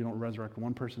Christian if you don't resurrect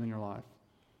one person in your life.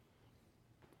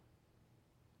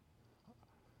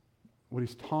 What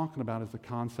he's talking about is the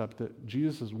concept that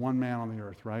Jesus is one man on the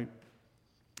earth, right?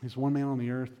 He's one man on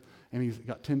the earth, and he's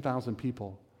got 10,000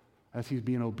 people as he's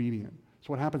being obedient. So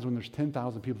what happens when there's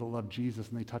 10,000 people that love Jesus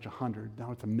and they touch 100?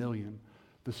 Now it's 1,000,000.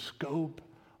 The scope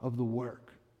of the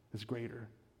work is greater.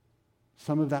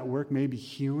 Some of that work may be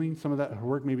healing. Some of that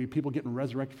work may be people getting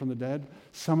resurrected from the dead.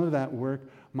 Some of that work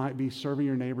might be serving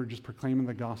your neighbor, just proclaiming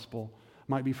the gospel,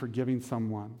 might be forgiving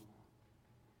someone.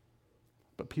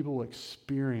 But people will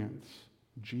experience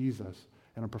Jesus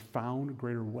in a profound,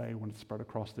 greater way when it's spread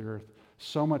across the earth.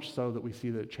 So much so that we see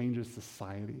that it changes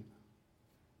society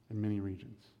in many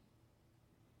regions.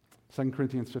 2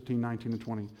 Corinthians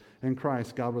 15:19-20. In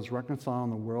Christ, God was reconciling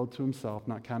the world to himself,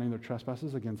 not counting their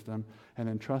trespasses against them, and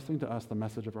entrusting to us the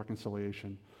message of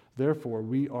reconciliation. Therefore,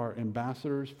 we are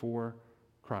ambassadors for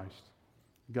Christ.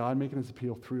 God making his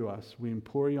appeal through us, we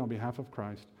implore you on behalf of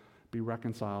Christ, be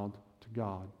reconciled to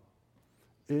God.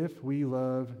 If we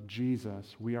love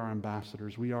Jesus, we are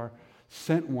ambassadors. We are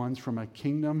sent ones from a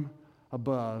kingdom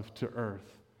above to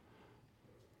earth.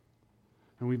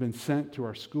 And we've been sent to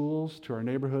our schools, to our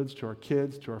neighborhoods, to our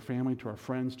kids, to our family, to our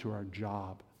friends, to our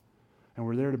job. And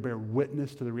we're there to bear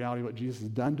witness to the reality of what Jesus has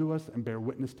done to us and bear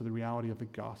witness to the reality of the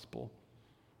gospel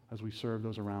as we serve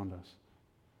those around us.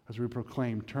 As we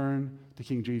proclaim, turn to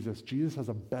King Jesus. Jesus has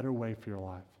a better way for your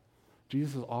life.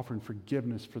 Jesus is offering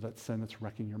forgiveness for that sin that's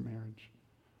wrecking your marriage.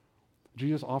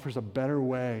 Jesus offers a better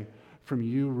way from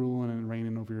you ruling and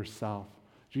reigning over yourself.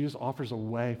 Jesus offers a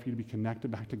way for you to be connected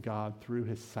back to God through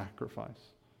his sacrifice.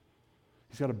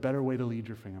 He's got a better way to lead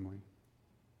your family.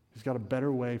 He's got a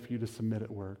better way for you to submit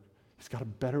at work. He's got a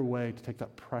better way to take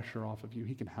that pressure off of you.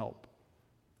 He can help.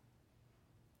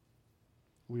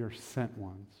 We are sent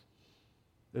ones.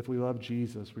 If we love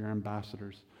Jesus, we are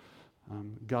ambassadors.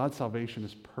 God's salvation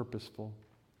is purposeful.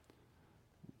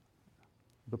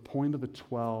 The point of the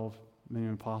 12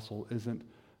 named apostle isn't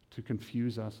to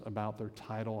confuse us about their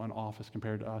title and office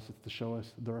compared to us. It's to show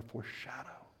us they're a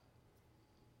foreshadow.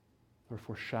 They're a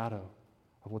foreshadow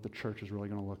of what the church is really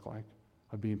going to look like,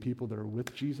 of being people that are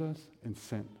with Jesus and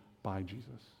sent by Jesus.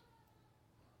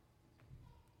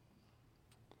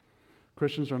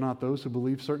 Christians are not those who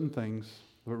believe certain things,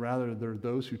 but rather they're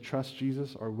those who trust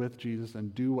Jesus, are with Jesus,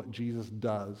 and do what Jesus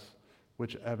does,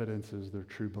 which evidences their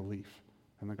true belief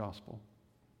in the gospel.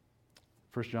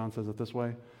 1 John says it this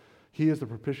way: He is the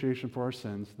propitiation for our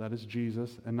sins, that is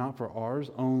Jesus, and not for ours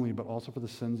only, but also for the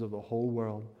sins of the whole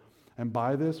world. And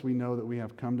by this we know that we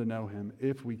have come to know him,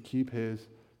 if we keep his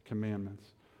commandments.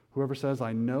 Whoever says,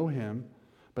 I know him,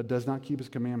 but does not keep his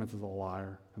commandments is a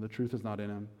liar, and the truth is not in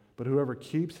him. But whoever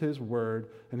keeps his word,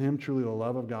 in him truly the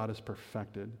love of God is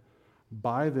perfected.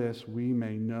 By this we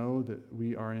may know that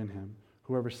we are in him.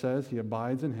 Whoever says he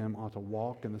abides in him ought to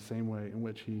walk in the same way in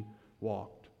which he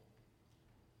walked.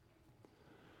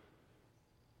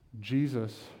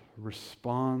 Jesus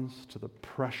responds to the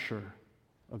pressure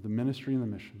of the ministry and the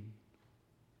mission.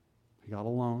 He got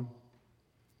alone.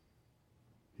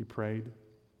 He prayed.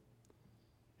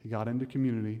 He got into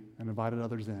community and invited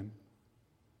others in.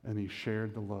 And he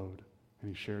shared the load.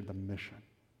 And he shared the mission.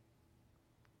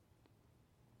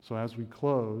 So as we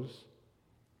close,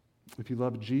 if you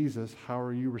love Jesus, how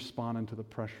are you responding to the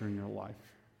pressure in your life?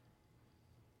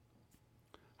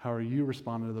 How are you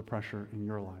responding to the pressure in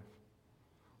your life?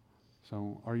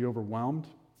 So are you overwhelmed?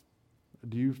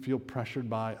 Do you feel pressured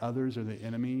by others or the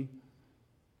enemy?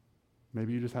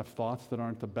 Maybe you just have thoughts that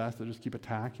aren't the best that just keep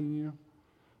attacking you.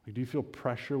 Like, do you feel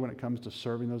pressure when it comes to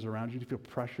serving those around you? Do you feel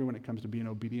pressure when it comes to being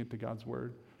obedient to God's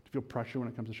word? Do you feel pressure when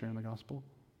it comes to sharing the gospel?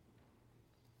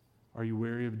 Are you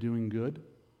weary of doing good?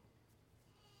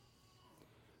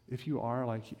 If you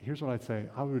are, here's what I'd say.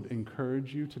 I would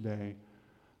encourage you today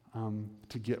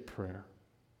to get prayer.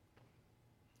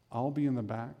 I'll be in the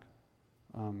back,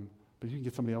 but you can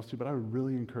get somebody else too, but I would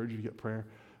really encourage you to get prayer.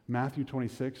 Matthew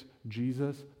 26,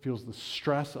 Jesus feels the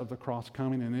stress of the cross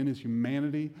coming, and in his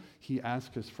humanity, he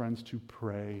asked his friends to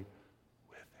pray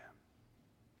with him.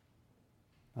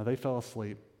 Now, they fell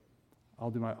asleep. I'll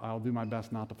do my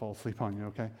best not to fall asleep on you,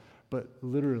 okay? But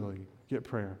literally, get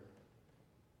prayer.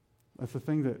 That's the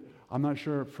thing that I'm not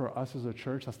sure for us as a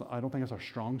church, I don't think it's our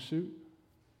strong suit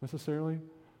necessarily.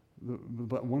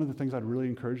 But one of the things I'd really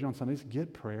encourage you on Sundays,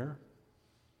 get prayer.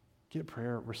 Get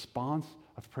prayer. Response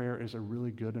of prayer is a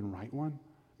really good and right one.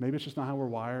 Maybe it's just not how we're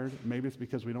wired. Maybe it's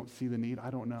because we don't see the need. I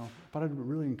don't know. But I'd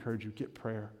really encourage you, get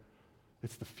prayer.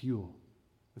 It's the fuel.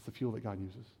 It's the fuel that God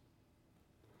uses.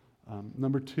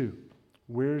 Number 2,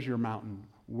 where's your mountain?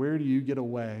 Where do you get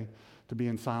away to be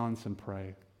in silence and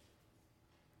pray?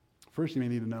 First, you may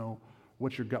need to know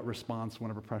what's your gut response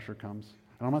whenever pressure comes.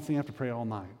 And I'm not saying you have to pray all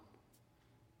night.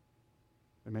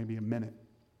 It may be a minute.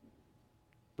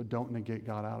 But don't negate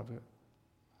God out of it.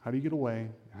 How do you get away?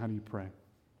 How do you pray?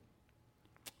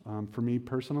 For me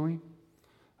personally,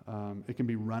 it can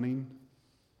be running.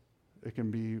 It can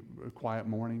be quiet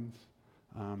mornings.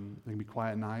 It can be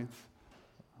quiet nights.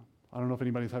 I don't know if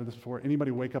anybody's had this before. Anybody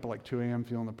wake up at like 2 a.m.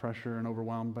 feeling the pressure and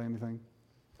overwhelmed by anything?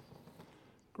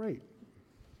 Great.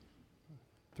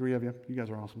 3 of you. You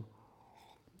guys are awesome.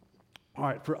 All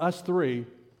right, for us 3,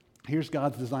 here's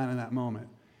God's design in that moment.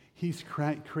 He's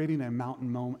creating a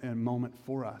mountain moment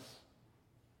for us.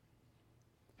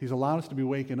 He's allowed us to be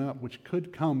waking up, which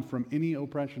could come from any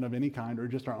oppression of any kind or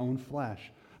just our own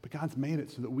flesh. But God's made it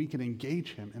so that we can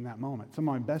engage him in that moment. Some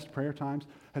of my best prayer times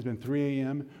has been 3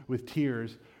 a.m. with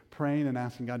tears, praying and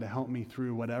asking God to help me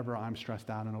through whatever I'm stressed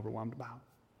out and overwhelmed about.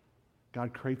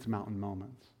 God creates mountain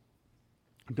moments.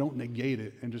 Don't negate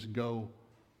it and just go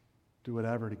do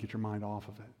whatever to get your mind off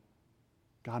of it.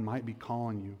 God might be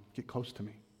calling you, get close to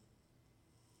me.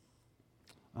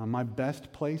 My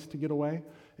best place to get away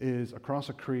is across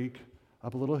a creek,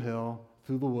 up a little hill,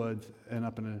 through the woods, and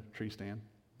up in a tree stand.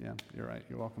 Yeah, you're right.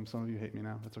 You're welcome. Some of you hate me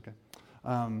now. That's okay.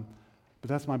 But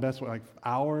that's my best way, like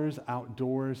hours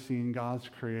outdoors seeing God's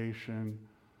creation.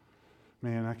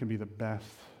 Man, that can be the best,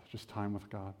 just time with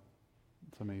God.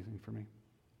 It's amazing for me.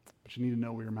 But you need to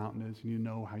know where your mountain is. You need to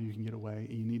know how you can get away.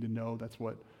 And you need to know that's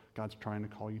what God's trying to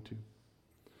call you to.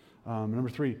 Number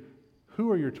 3,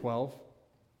 who are your 12?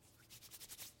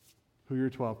 Who are your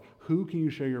 12? Who can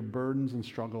you share your burdens and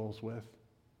struggles with?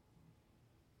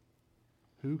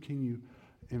 Who can you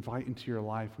invite into your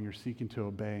life when you're seeking to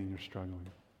obey and you're struggling?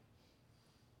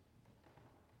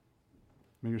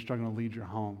 Maybe you're struggling to lead your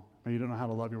home. Maybe you don't know how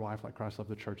to love your wife like Christ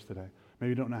loved the church today. Maybe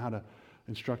you don't know how to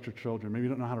instruct your children. Maybe you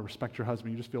don't know how to respect your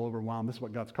husband. You just feel overwhelmed. This is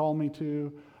what God's called me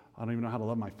to. I don't even know how to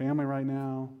love my family right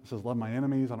now. It says love my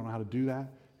enemies. I don't know how to do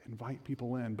that. Invite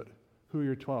people in. But who are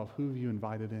your 12? Who have you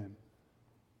invited in?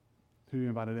 Who have you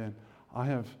invited in? I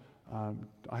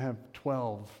have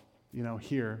 12,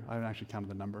 here. I haven't actually counted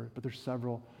the number, but there's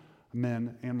several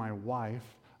men and my wife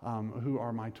who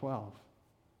are my 12,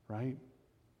 right?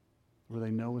 Where they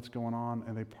know what's going on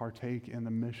and they partake in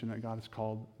the mission that God has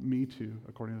called me to,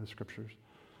 according to the scriptures,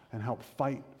 and help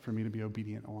fight for me to be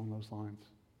obedient along those lines.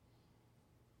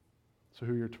 So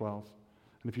who are your 12?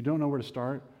 And if you don't know where to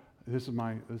start, this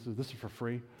is for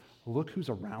free. Look who's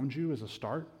around you as a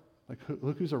start.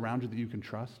 Look who's around you that you can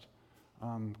trust.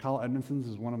 Kyle Edmondson's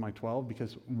is one of my 12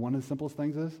 because one of the simplest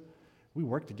things is we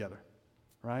work together,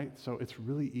 right? So it's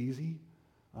really easy.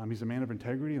 He's a man of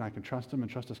integrity, and I can trust him and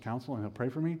trust his counsel, and he'll pray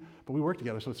for me. But we work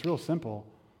together, so it's real simple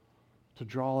to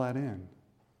draw that in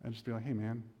and just be like, hey,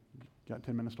 man, got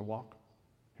 10 minutes to walk?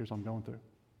 Here's what I'm going through.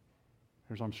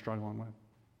 Here's what I'm struggling with.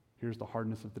 Here's the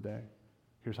hardness of the day.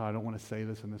 Here's how I don't want to say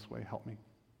this in this way. Help me.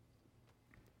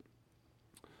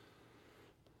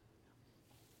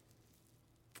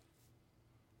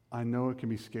 I know it can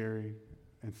be scary,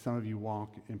 and some of you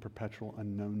walk in perpetual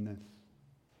unknownness.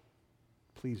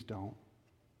 Please don't.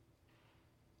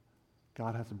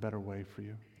 God has a better way for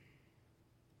you.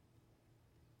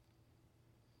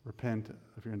 Repent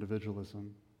of your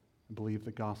individualism and believe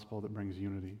the gospel that brings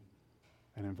unity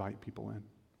and invite people in.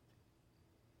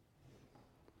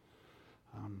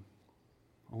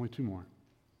 Only 2 more.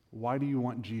 Why do you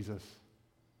want Jesus?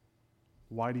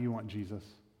 Why do you want Jesus?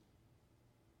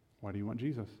 Why do you want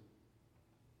Jesus?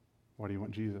 Why do you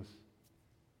want Jesus?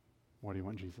 Why do you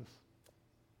want Jesus?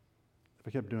 If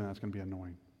I kept doing that, it's going to be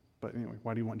annoying. But anyway,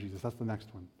 why do you want Jesus? That's the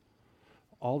next one.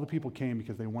 All the people came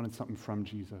because they wanted something from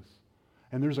Jesus.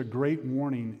 And there's a great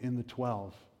warning in the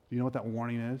 12. Do you know what that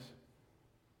warning is?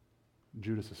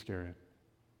 Judas Iscariot.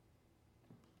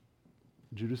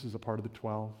 Judas is a part of the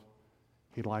 12.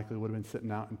 He likely would have been sitting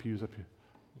out in pews up here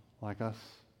like us,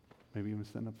 maybe even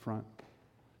sitting up front.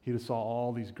 He'd have saw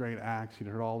all these great acts. He'd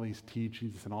heard all these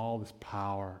teachings and all this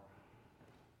power.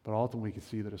 But ultimately, we could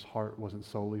see that his heart wasn't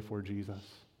solely for Jesus.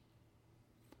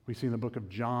 We see in the book of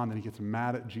John that he gets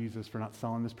mad at Jesus for not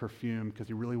selling this perfume because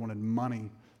he really wanted money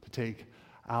to take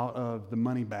out of the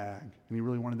money bag. And he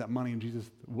really wanted that money, and Jesus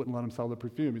wouldn't let him sell the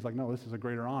perfume. He's like, no, this is a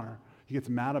greater honor. He gets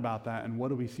mad about that, and what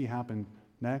do we see happen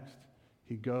next?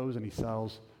 He goes and he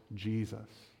sells Jesus.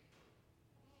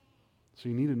 So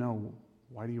you need to know,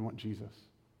 why do you want Jesus?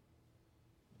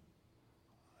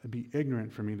 It'd be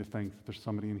ignorant for me to think that there's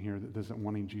somebody in here that isn't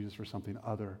wanting Jesus for something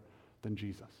other than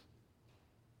Jesus.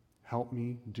 Help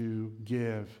me, do,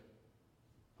 give.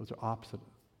 Those are opposite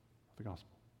of the gospel.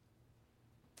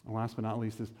 And last but not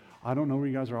least is, I don't know where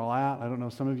you guys are all at. I don't know.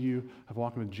 Some of you have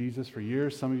walked with Jesus for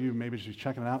years. Some of you maybe just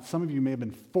checking it out. Some of you may have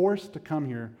been forced to come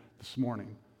here this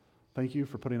morning. Thank you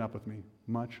for putting up with me.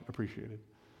 Much appreciated.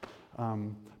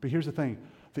 But here's the thing.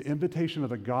 The invitation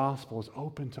of the gospel is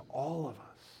open to all of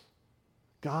us.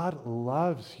 God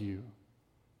loves you.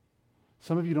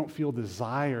 Some of you don't feel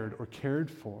desired or cared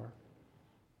for.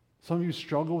 Some of you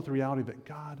struggle with the reality that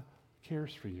God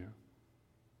cares for you.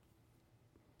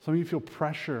 Some of you feel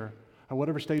pressure at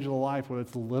whatever stage of the life, whether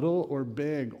it's little or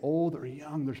big, old or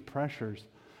young, there's pressures.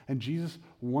 And Jesus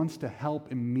wants to help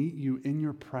and meet you in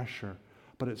your pressure,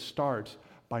 but it starts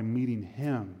by meeting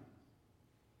Him,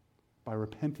 by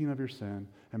repenting of your sin,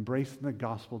 embracing the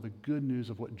gospel, the good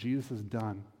news of what Jesus has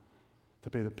done to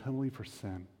pay the penalty for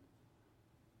sin.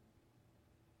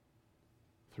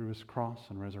 Through His cross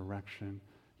and resurrection,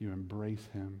 you embrace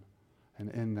Him, and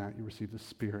in that you receive the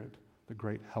Spirit, the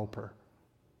great helper,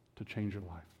 to change your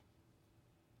life.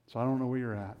 So I don't know where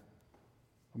you're at,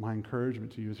 but my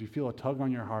encouragement to you is, if you feel a tug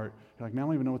on your heart, you're like, man, I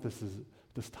don't even know what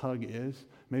this tug is.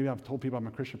 Maybe I've told people I'm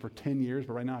a Christian for 10 years,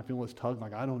 but right now I feel this tug,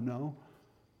 like I don't know.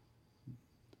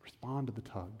 Respond to the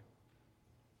tug.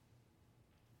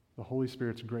 The Holy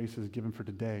Spirit's grace is given for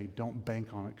today. Don't bank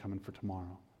on it coming for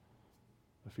tomorrow.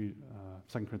 2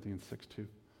 Corinthians 6:2.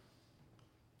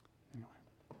 Anyway.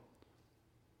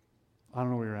 I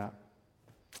don't know where you're at.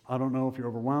 I don't know if you're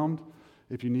overwhelmed,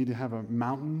 if you need to have a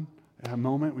moment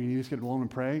where you need to just get alone and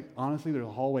pray. Honestly, there's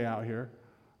a hallway out here.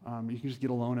 You can just get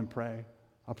alone and pray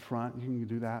up front. You can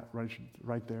do that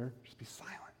right there. Just be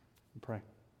silent and pray.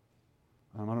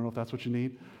 I don't know if that's what you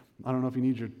need. I don't know if you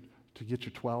need to get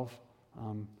your 12.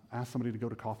 Ask somebody to go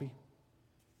to coffee.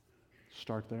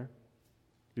 Start there.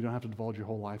 You don't have to divulge your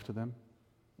whole life to them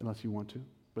unless you want to,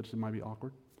 but it might be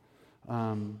awkward.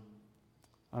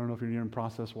 I don't know if you're in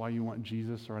process why you want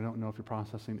Jesus, or I don't know if you're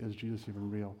processing, is Jesus even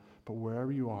real? But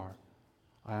wherever you are,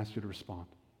 I ask you to respond.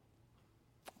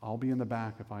 I'll be in the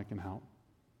back if I can help.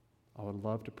 I would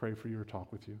love to pray for you or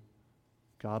talk with you.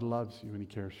 God loves you and he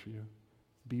cares for you.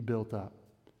 Be built up.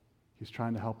 He's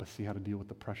trying to help us see how to deal with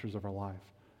the pressures of our life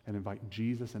and invite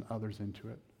Jesus and others into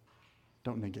it.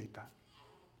 Don't negate that.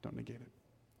 Don't negate it.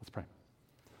 Let's pray.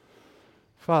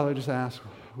 Father, I just ask,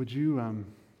 would you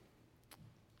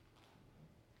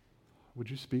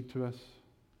speak to us?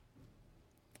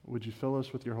 Would you fill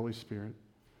us with your Holy Spirit?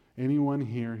 Anyone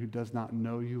here who does not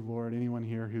know you, Lord, anyone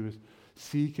here who is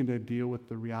seeking to deal with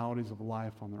the realities of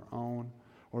life on their own,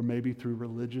 or maybe through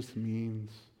religious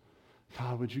means,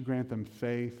 God, would you grant them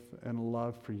faith and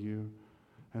love for you?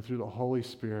 And through the Holy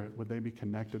Spirit, would they be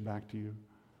connected back to you?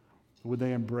 Would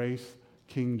they embrace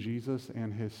King Jesus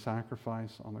and his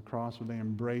sacrifice on the cross? Would they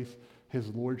embrace his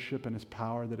lordship and his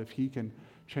power, that if he can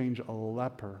change a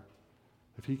leper,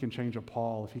 if he can change a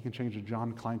Paul, if he can change a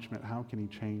John Kleinschmidt, how can he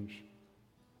change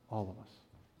all of us?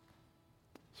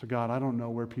 So God, I don't know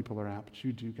where people are at, but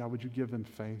you do. God, would you give them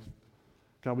faith?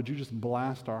 God, would you just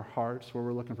blast our hearts where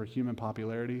we're looking for human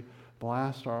popularity?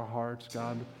 Blast our hearts,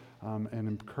 God, and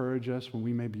encourage us when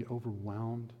we may be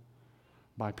overwhelmed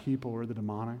by people or the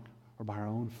demonic or by our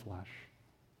own flesh.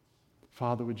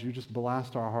 Father, would you just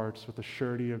blast our hearts with the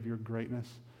surety of your greatness?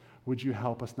 Would you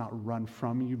help us not run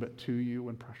from you, but to you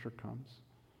when pressure comes?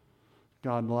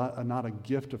 God, not a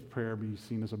gift of prayer be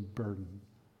seen as a burden,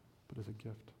 but as a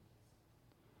gift.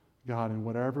 God, in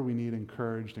whatever we need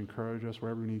encouraged, encourage us.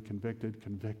 Wherever we need convicted,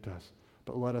 convict us.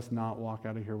 But let us not walk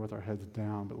out of here with our heads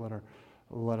down, but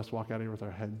let us walk out of here with our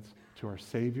heads to our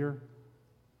Savior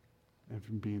and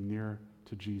from being near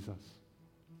to Jesus.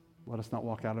 Let us not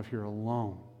walk out of here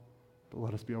alone, but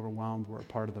let us be overwhelmed. We're a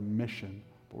part of the mission,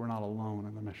 but we're not alone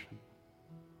in the mission.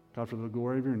 God, for the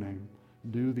glory of your name,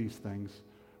 do these things.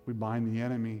 We bind the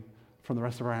enemy from the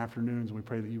rest of our afternoons, and we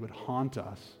pray that you would haunt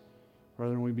us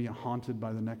rather than we be haunted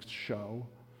by the next show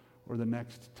or the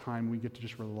next time we get to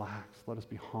just relax. Let us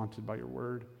be haunted by your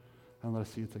word, and let us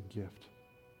see it's a gift.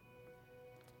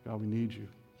 God, we need you.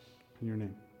 In your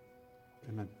name,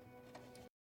 amen.